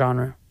matter the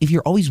genre. If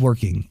you're always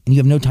working and you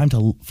have no time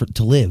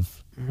to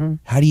live,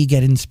 how do you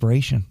get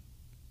inspiration?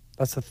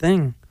 That's the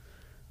thing.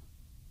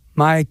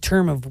 My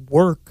term of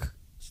work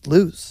is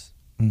loose.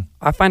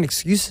 I find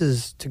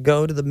excuses to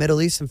go to the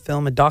Middle East and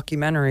film a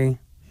documentary.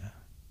 Yeah.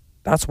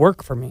 That's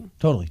work for me.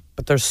 Totally.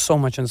 But there's so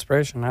much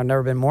inspiration. I've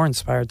never been more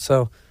inspired.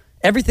 So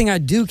everything I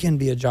do can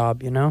be a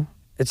job,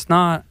 It's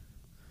not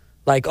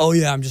like, oh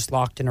yeah, I'm just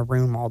locked in a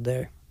room all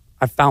day.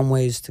 I found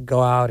ways to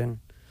go out and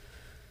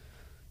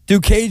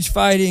do cage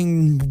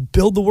fighting,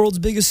 build the world's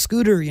biggest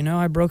scooter.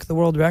 I broke the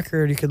world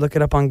record. You could look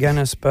it up on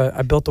Guinness, but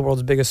I built the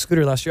world's biggest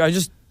scooter last year. I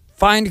just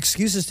find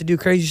excuses to do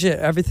crazy shit.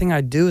 Everything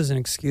I do is an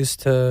excuse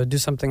to do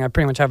something I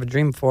pretty much have a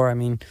dream for. I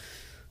mean,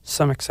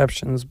 some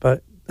exceptions,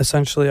 but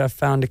essentially I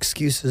found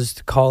excuses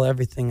to call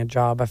everything a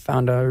job. I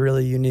found a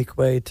really unique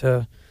way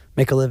to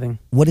make a living.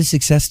 What is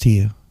success to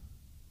you?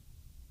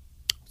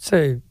 I'd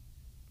say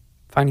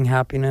finding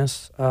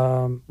happiness,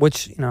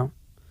 which,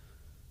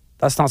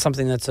 that's not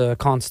something that's a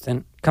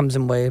constant, comes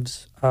in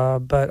waves.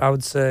 But I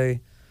would say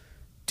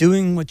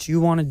doing what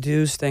you want to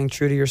do, staying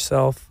true to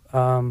yourself,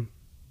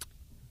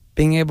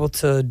 being able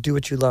to do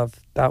what you love,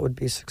 that would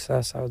be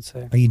success, I would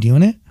say. Are you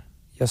doing it?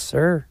 Yes,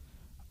 sir.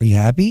 Are you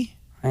happy?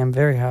 I am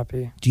very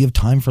happy. Do you have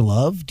time for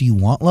love? Do you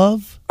want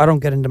love? I don't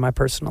get into my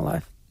personal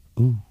life.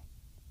 Ooh.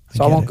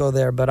 I won't go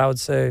there, but I would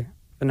say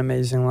an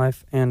amazing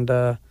life and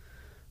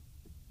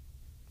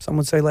some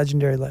would say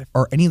legendary life.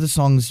 Are any of the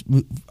songs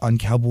on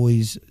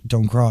Cowboys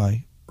Don't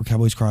Cry or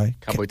Cowboys Cry?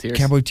 Cowboy Tears.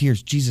 Cowboy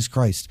Tears. Jesus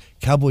Christ.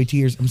 Cowboy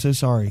Tears. I'm so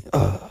sorry.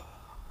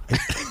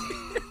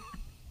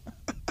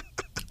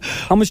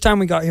 How much time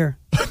we got here?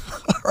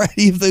 Are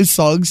any of those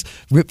songs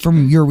ripped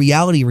from your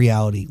reality,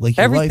 like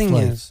your Everything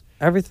life? is.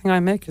 Everything I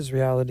make is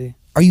reality.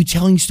 Are you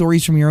telling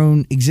stories from your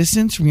own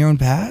existence, from your own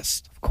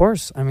past? Of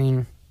course. I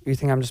mean, you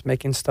think I'm just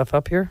making stuff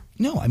up here?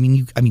 No, I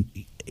mean,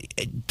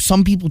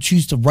 some people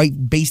choose to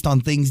write based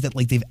on things that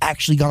they've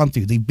actually gone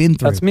through, they've been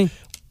through. That's me.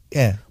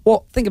 Yeah.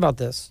 Well, think about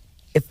this.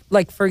 If,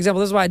 for example,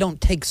 this is why I don't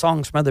take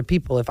songs from other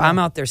people. If I'm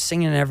out there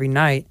singing it every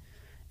night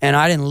and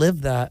I didn't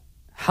live that,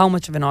 how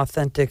much of an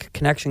authentic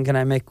connection can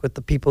I make with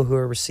the people who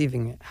are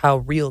receiving it? How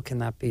real can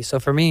that be? So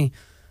for me,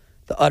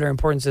 the utter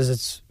importance is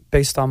it's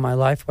based on my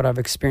life, what I've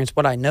experienced,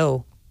 what I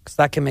know, because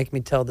that can make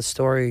me tell the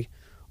story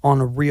on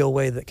a real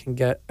way that can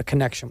get a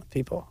connection with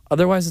people.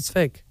 Otherwise, it's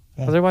fake.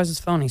 Yeah. Otherwise, it's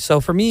phony.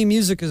 So for me,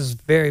 music is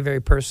very, very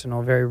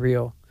personal, very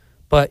real.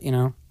 But,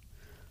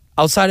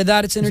 outside of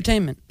that, it's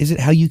entertainment. Is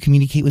it how you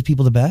communicate with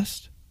people the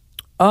best?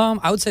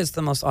 I would say it's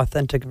the most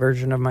authentic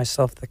version of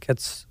myself that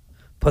gets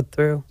put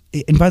through.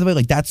 And by the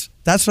way, that's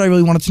what I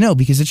really wanted to know,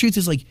 because the truth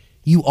is,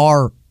 you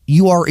are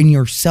in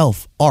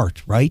yourself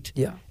art, right?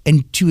 Yeah.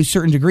 And to a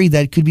certain degree,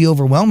 that could be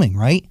overwhelming,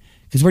 right?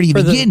 Because where do you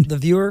begin? The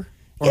viewer?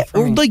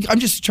 I'm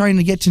just trying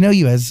to get to know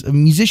you as a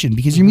musician,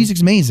 because your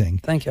music's amazing.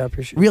 Thank you, I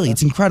appreciate it. Really,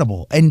 it's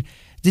incredible. And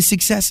this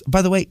success,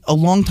 by the way, a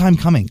long time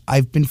coming.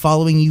 I've been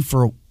following you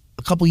for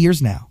a couple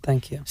years now.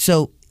 Thank you.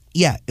 So,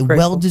 yeah, Grateful.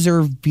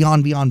 Well-deserved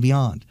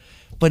beyond.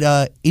 But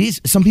it is,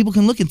 some people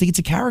can look and think it's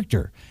a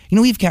character.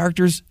 We have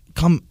characters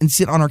come and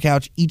sit on our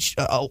couch each,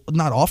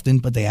 not often,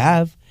 but they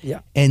have.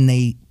 Yeah. And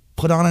they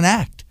put on an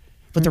act.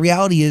 But the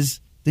reality is,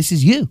 this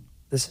is you.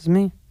 This is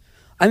me.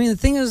 I mean, the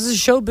thing is, this is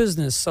show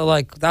business. So,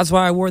 that's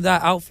why I wore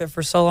that outfit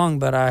for so long,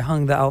 but I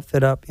hung the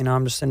outfit up.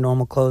 I'm just in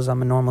normal clothes.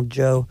 I'm a normal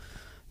Joe.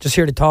 Just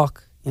here to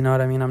talk. You know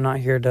what I mean? I'm not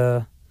here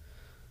to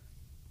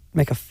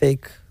make a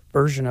fake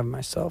version of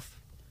myself.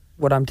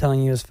 What I'm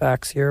telling you is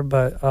facts here,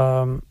 but,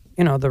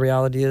 the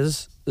reality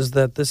is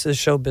that this is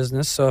show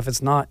business. So if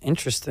it's not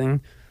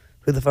interesting,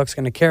 who the fuck's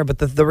going to care? But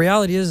the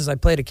reality is I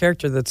played a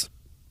character that's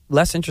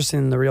less interesting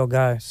than the real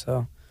guy.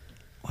 So,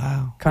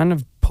 wow. Kind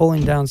of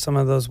pulling down some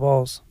of those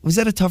walls. Was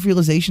that a tough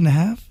realization to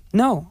have?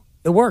 No,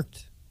 it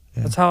worked.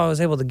 Yeah. That's how I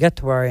was able to get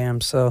to where I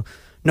am. So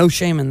no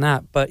shame in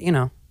that. But,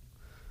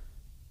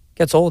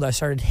 gets old. I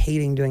started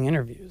hating doing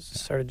interviews. I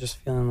started just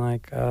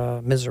feeling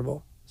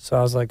miserable. So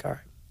I was like, all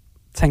right,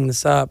 let's hang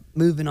this up.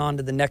 Moving on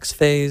to the next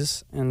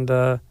phase.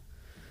 And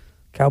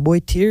Cowboy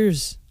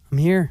Tears, I'm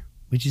here.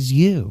 Which is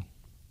you.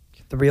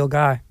 The real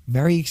guy.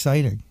 Very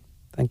exciting.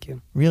 Thank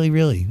you. Really,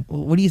 really.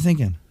 What are you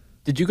thinking?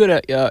 Did you go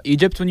to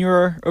Egypt when you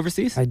were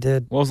overseas? I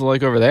did. What was it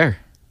like over there?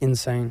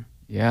 Insane.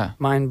 Yeah.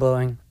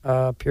 Mind-blowing.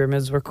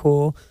 Pyramids were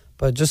cool,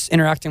 but just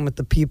interacting with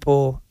the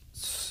people,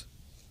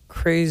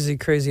 crazy,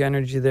 crazy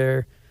energy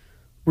there.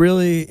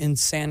 Really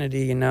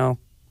insanity,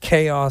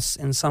 chaos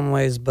in some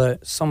ways,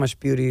 but so much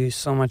beauty,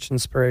 so much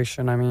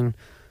inspiration. I mean,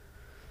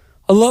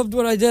 I loved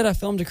what I did. I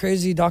filmed a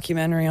crazy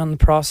documentary on the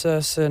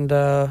process, and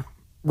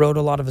wrote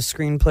a lot of a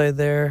screenplay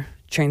there,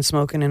 chain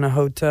smoking in a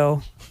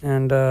hotel,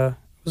 and it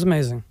was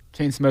amazing.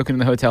 Chain Smoking in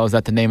the Hotel, is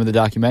that the name of the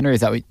documentary? Is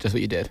that just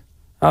what you did?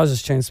 I was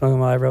just chain smoking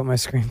while I wrote my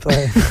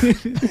screenplay.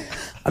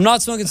 I'm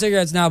not smoking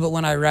cigarettes now, but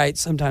when I write,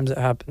 sometimes it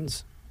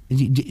happens.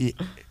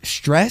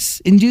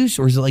 Stress induced,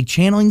 or is it like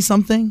channeling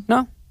something? No,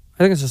 I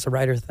think it's just a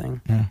writer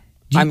thing. Yeah.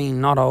 I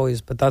mean, not always,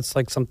 but that's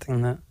like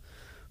something that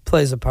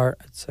plays a part,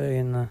 I'd say,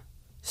 in the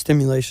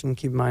stimulation,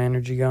 keep my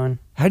energy going.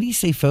 How do you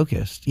stay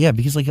focused? Yeah,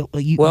 because like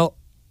you. Well,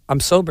 I'm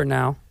sober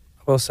now.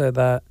 I will say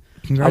that.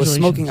 I was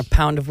smoking a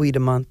pound of weed a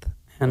month,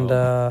 and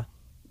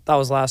that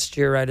was last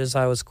year, right as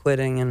I was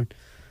quitting, and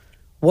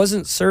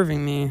wasn't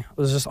serving me. I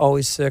was just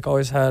always sick,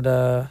 always had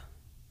a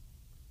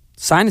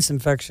sinus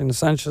infection,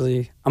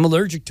 essentially. I'm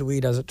allergic to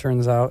weed, as it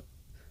turns out.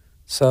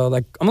 So,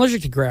 like, I'm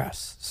allergic to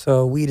grass.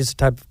 So, weed is a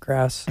type of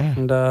grass. Yeah.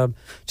 And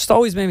just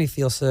always made me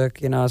feel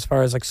sick, you know, as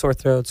far as, like, sore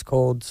throats,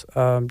 colds.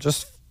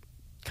 Just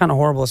kind of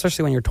horrible,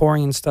 especially when you're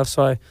touring and stuff.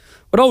 So, I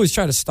would always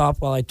try to stop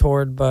while I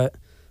toured. But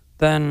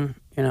then,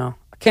 you know,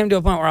 I came to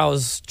a point where I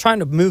was trying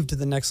to move to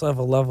the next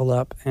level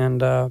up.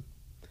 And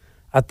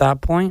at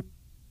that point,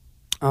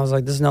 I was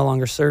like, this is no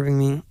longer serving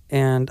me,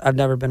 and I've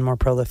never been more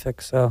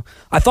prolific. So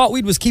I thought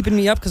weed was keeping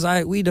me up because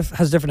weed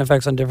has different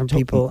effects on different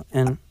people,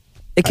 and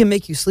it can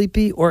make you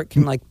sleepy, or it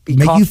can like be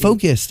make coffee. you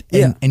focused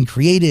and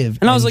creative.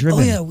 And I was like,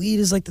 driven. oh yeah, weed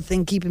is like the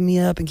thing keeping me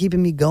up and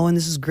keeping me going.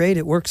 This is great.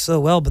 It works so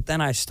well. But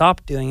then I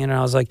stopped doing it, and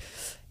I was like,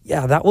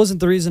 yeah, that wasn't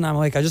the reason. I'm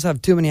like, I just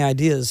have too many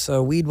ideas.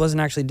 So weed wasn't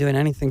actually doing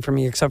anything for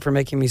me except for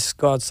making me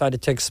go outside to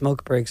take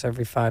smoke breaks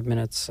every 5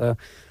 minutes. So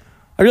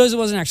I realized it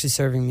wasn't actually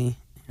serving me,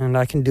 and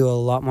I can do a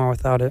lot more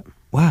without it.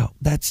 Wow,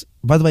 that's,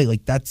 by the way,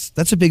 like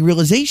that's a big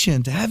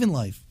realization to have in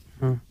life.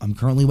 I'm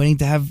currently waiting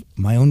to have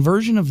my own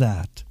version of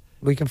that.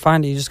 We can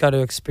find it. You just got to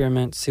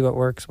experiment, see what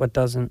works, what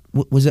doesn't.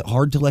 Was it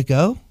hard to let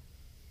go?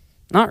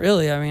 Not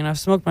really. I mean, I've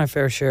smoked my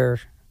fair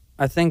share.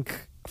 I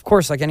think, of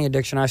course, like any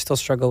addiction, I still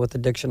struggle with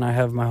addiction. I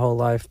have my whole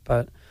life.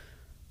 But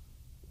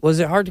was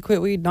it hard to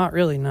quit weed? Not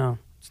really, no.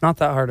 It's not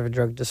that hard of a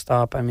drug to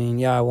stop. I mean,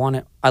 yeah, I want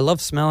it. I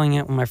love smelling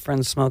it when my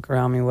friends smoke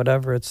around me,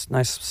 whatever. It's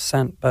nice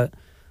scent, but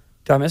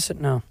do I miss it?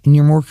 No. And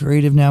you're more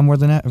creative now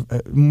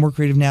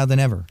than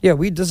ever. Yeah,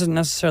 weed doesn't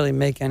necessarily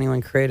make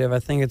anyone creative. I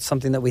think it's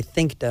something that we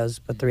think does,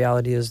 but the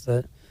reality is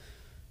that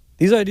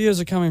these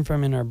ideas are coming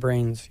from in our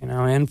brains, you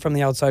know, and from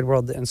the outside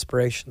world, the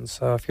inspiration.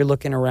 So if you're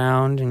looking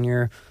around and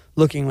you're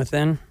looking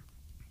within,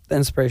 the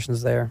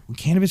inspiration's there. Well,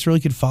 cannabis really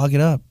could fog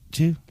it up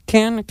too.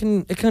 It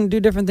can do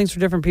different things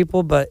for different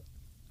people, but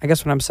I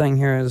guess what I'm saying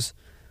here is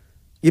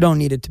you don't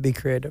need it to be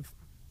creative.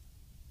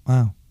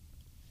 Wow.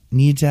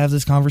 Need to have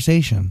this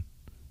conversation.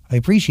 I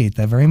appreciate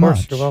that very much.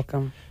 Of course, you're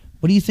welcome.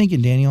 What are you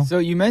thinking, Daniel? So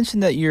you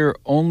mentioned that you're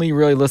only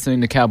really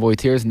listening to Cowboy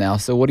Tears now.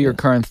 So what are your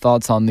current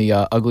thoughts on the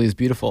Ugly is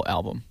Beautiful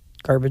album?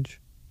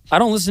 Garbage. I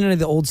don't listen to any of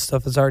the old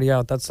stuff that's already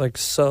out. That's like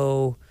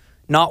so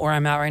not where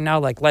I'm at right now.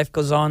 Like Life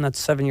Goes On, that's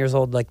 7 years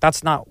old. Like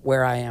that's not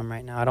where I am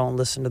right now. I don't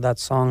listen to that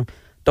song.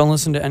 Don't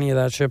listen to any of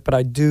that shit. But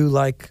I do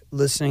like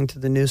listening to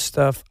the new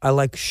stuff. I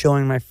like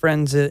showing my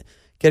friends it,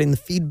 getting the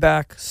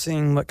feedback,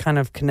 seeing what kind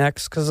of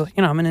connects. Because,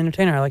 you know, I'm an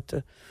entertainer. I like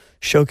to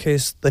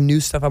showcase the new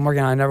stuff I'm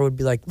working on. I never would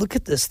be like, look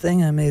at this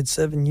thing I made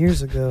 7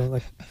 years ago.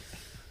 Like,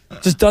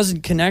 it just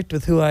doesn't connect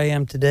with who I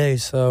am today.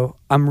 So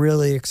I'm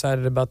really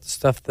excited about the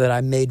stuff that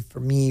I made for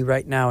me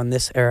right now in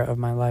this era of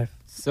my life.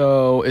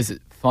 So is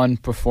it fun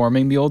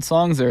performing the old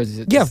songs, or is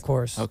it just... Yeah, of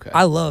course. Okay.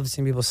 I love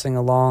seeing people sing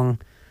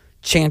along,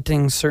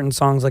 chanting certain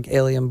songs like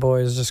Alien Boy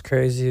is just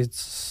crazy.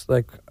 It's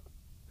like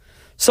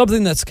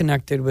something that's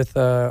connected with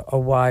a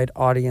wide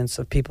audience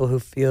of people who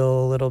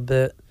feel a little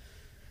bit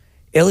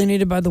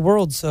alienated by the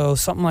world. So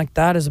something like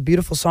that is a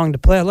beautiful song to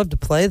play. I love to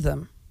play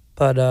them,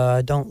 but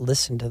I don't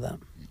listen to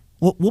them.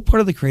 What part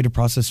of the creative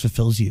process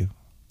fulfills you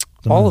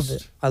the All most? of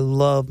it. I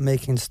love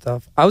making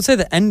stuff. I would say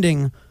the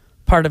ending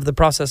part of the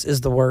process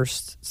is the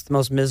worst. It's the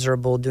most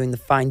miserable, doing the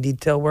fine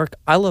detail work.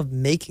 I love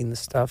making the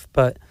stuff,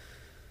 but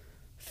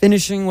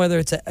finishing, whether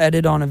it's an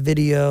edit on a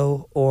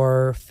video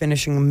or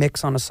finishing a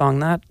mix on a song,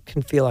 that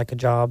can feel like a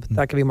job.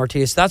 That can be more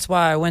tedious. That's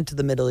why I went to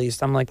the Middle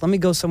East. I'm like, let me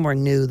go somewhere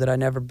new that I've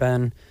never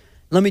been.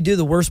 Let me do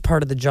the worst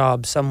part of the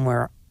job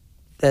somewhere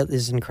that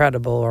is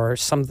incredible or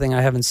something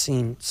I haven't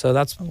seen. So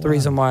that's the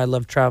reason why I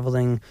love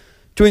traveling,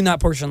 doing that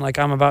portion. Like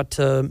I'm about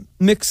to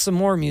mix some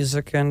more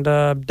music and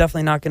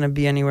definitely not going to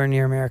be anywhere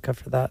near America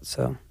for that.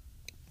 So,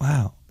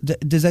 wow.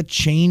 Does that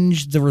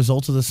change the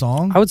results of the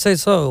song? I would say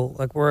so.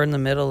 Like we're in the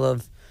middle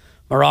of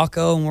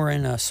Morocco and we're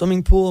in a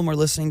swimming pool and we're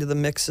listening to the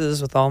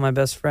mixes with all my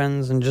best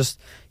friends and just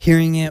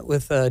hearing it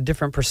with a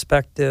different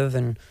perspective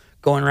and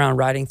going around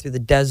riding through the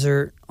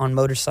desert on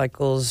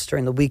motorcycles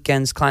during the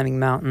weekends, climbing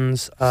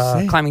mountains,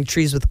 climbing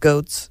trees with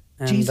goats.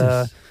 And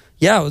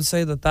yeah, I would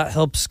say that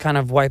helps kind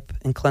of wipe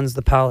and cleanse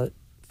the palate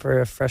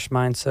for a fresh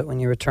mindset when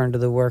you return to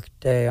the work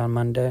day on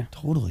Monday.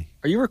 Totally.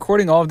 Are you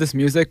recording all of this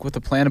music with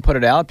the plan to put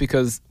it out?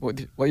 Because what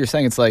you're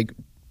saying, it's like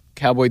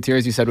Cowboy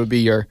Tears, you said, would be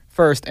your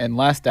first and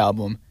last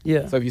album.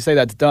 Yeah. So if you say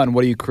that's done,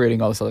 what are you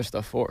creating all this other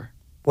stuff for?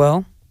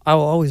 Well, I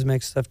will always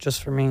make stuff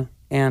just for me.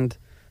 And,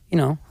 you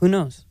know, who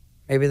knows?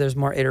 Maybe there's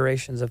more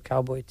iterations of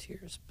Cowboy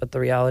Tears. But the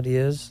reality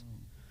is,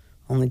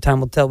 only time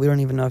will tell. We don't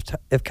even know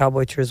if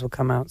Cowboy Tears will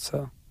come out.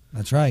 So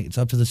That's right. It's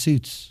up to the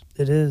suits.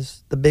 it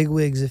is. The big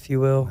wigs, if you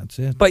will. That's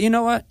it. But you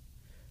know what?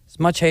 As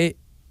much hate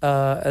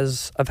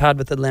as I've had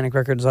with Atlantic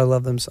Records, I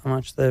love them so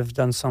much. They've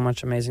done so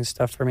much amazing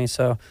stuff for me.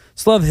 So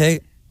it's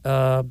love-hate.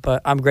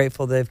 But I'm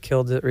grateful they've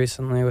killed it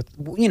recently with,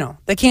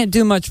 they can't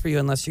do much for you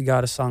unless you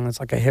got a song that's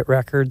like a hit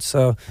record.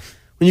 So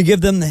when you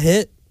give them the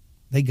hit,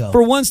 They go.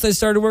 for once they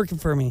started working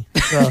for me.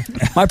 So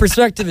my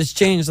perspective has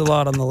changed a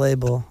lot on the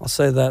label. I'll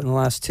say that in the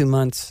last 2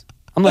 months.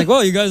 I'm like, whoa,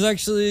 you guys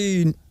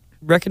actually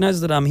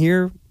recognize that I'm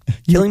here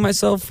killing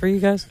myself for you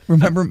guys?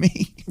 Remember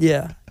me?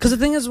 Yeah. Because the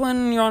thing is,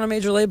 when you're on a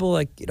major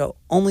label,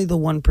 only the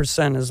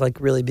 1% is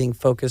really being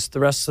focused. The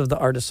rest of the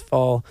artists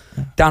fall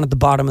down at the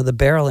bottom of the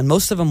barrel, and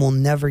most of them will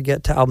never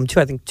get to album 2.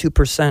 I think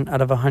 2%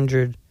 out of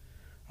 100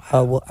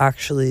 will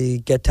actually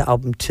get to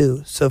album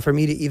 2. So for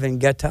me to even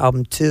get to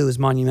album 2 is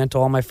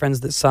monumental. All my friends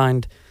that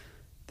signed,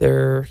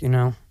 they're,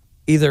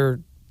 either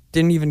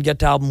didn't even get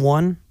to album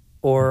 1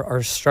 or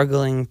are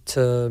struggling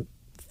to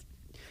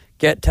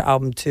get to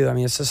album 2. I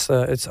mean, it's just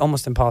it's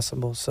almost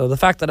impossible. So the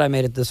fact that I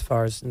made it this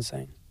far is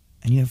insane.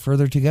 And you have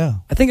further to go.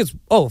 I think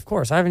of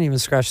course, I haven't even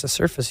scratched the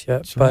surface yet.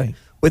 That's but right.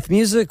 with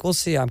music, we'll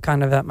see. I'm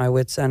kind of at my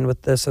wit's end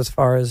with this as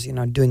far as,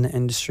 doing the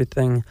industry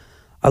thing.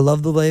 I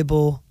love the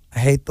label. I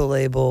hate the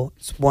label.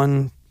 It's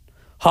one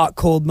hot,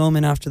 cold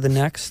moment after the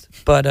next.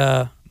 But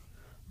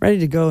ready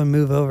to go and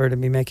move over to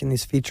be making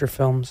these feature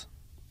films.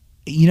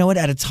 You know what?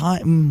 At a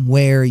time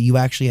where you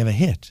actually have a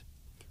hit.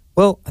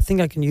 Well, I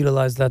think I can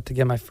utilize that to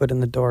get my foot in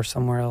the door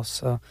somewhere else.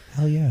 So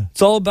Hell yeah.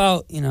 it's all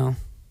about,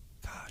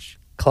 Gosh.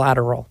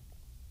 collateral.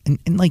 And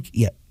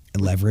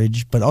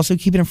leverage, but also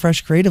keeping it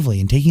fresh creatively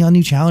and taking on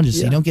new challenges so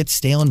Yeah. you don't get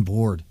stale and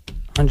bored.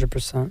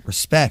 100%.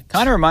 Respect.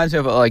 Kind of reminds me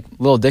of what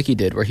Lil Dicky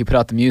did, where he put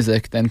out the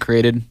music, then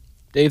created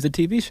Dave the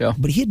TV show.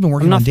 But he had been I'm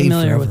working not on Dave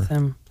familiar forever. with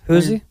him. Who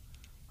is he?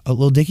 Oh,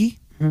 Lil Dicky?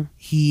 Hmm.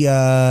 He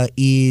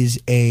is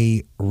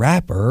a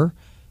rapper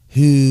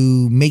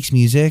who makes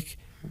music,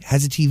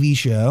 has a TV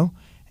show,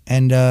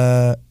 and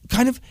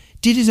kind of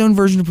did his own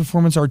version of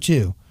performance art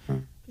too,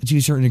 to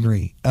a certain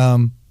degree.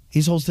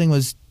 His whole thing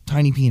was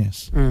tiny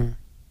penis. Mm.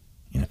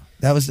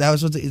 That was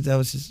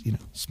his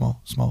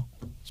small.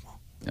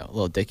 No,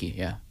 Lil Dicky,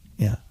 yeah.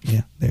 Yeah.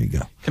 There you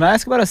go. Can I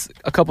ask about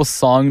a couple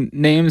song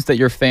names that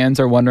your fans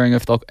are wondering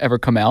if they'll ever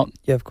come out?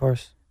 Yeah, of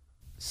course.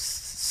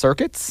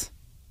 Circuits?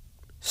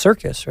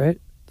 Circus, right?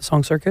 The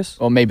song Circus?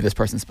 Well, maybe this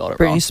person spelled it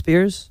Britney wrong.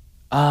 Spears?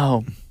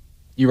 Oh,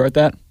 you wrote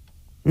that?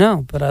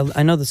 No, but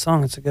I know the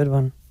song. It's a good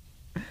one.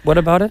 What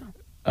about it?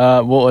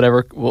 Will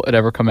it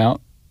ever come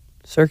out?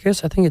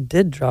 Circus? I think it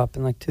did drop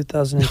in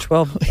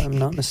 2012, if I'm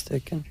not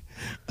mistaken.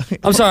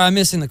 I'm sorry, I'm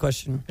missing the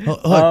question.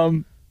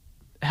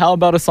 How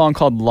about a song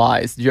called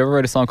Lies? Did you ever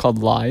write a song called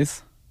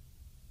Lies?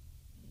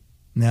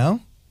 No?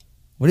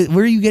 Where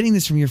are you getting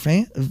this from your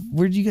fan?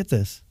 Where did you get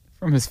this?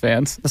 From his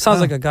fans. That sounds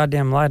like a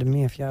goddamn lie to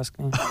me, if you ask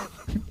me.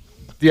 Do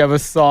you have a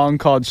song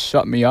called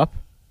Shut Me Up?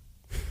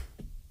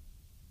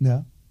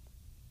 No.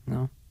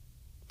 No.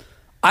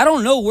 I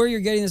don't know where you're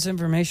getting this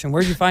information.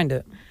 Where'd you find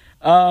it?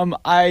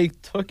 I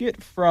took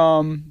it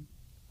from.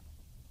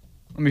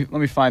 Let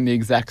me find the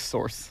exact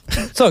source.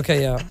 It's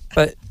okay, yeah.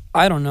 But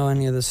I don't know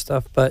any of this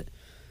stuff. But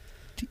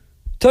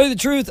tell you the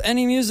truth,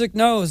 any music,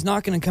 no, is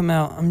not going to come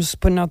out. I'm just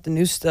putting out the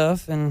new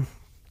stuff, and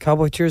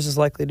Cowboy Tears is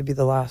likely to be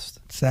the last.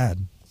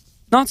 Sad.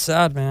 Not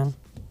sad, man.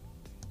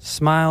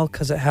 Smile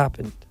because it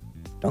happened.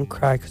 Don't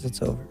cry because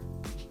it's over.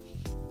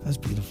 That's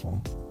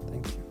beautiful.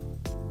 Thank you.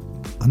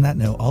 On that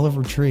note,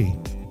 Oliver Tree,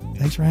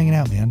 thanks for hanging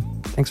out, man.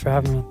 Thanks for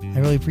having me. I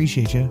really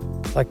appreciate you.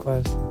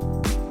 Likewise.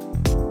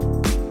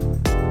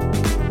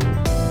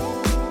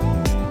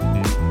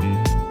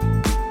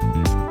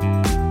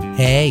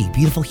 Hey,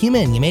 beautiful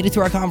human, you made it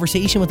through our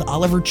conversation with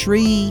Oliver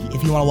Tree.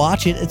 If you want to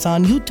watch it, it's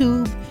on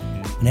YouTube.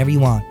 Whenever you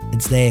want,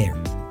 it's there.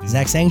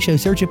 Zach Sang Show,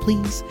 search it,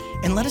 please.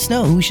 And let us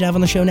know who we should have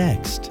on the show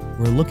next.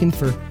 We're looking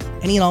for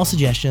any and all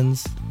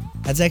suggestions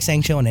at Zach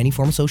Sang Show on any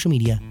form of social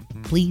media.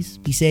 Please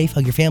be safe,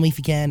 hug your family if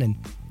you can, and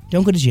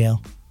don't go to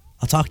jail.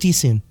 I'll talk to you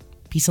soon.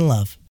 Peace and love.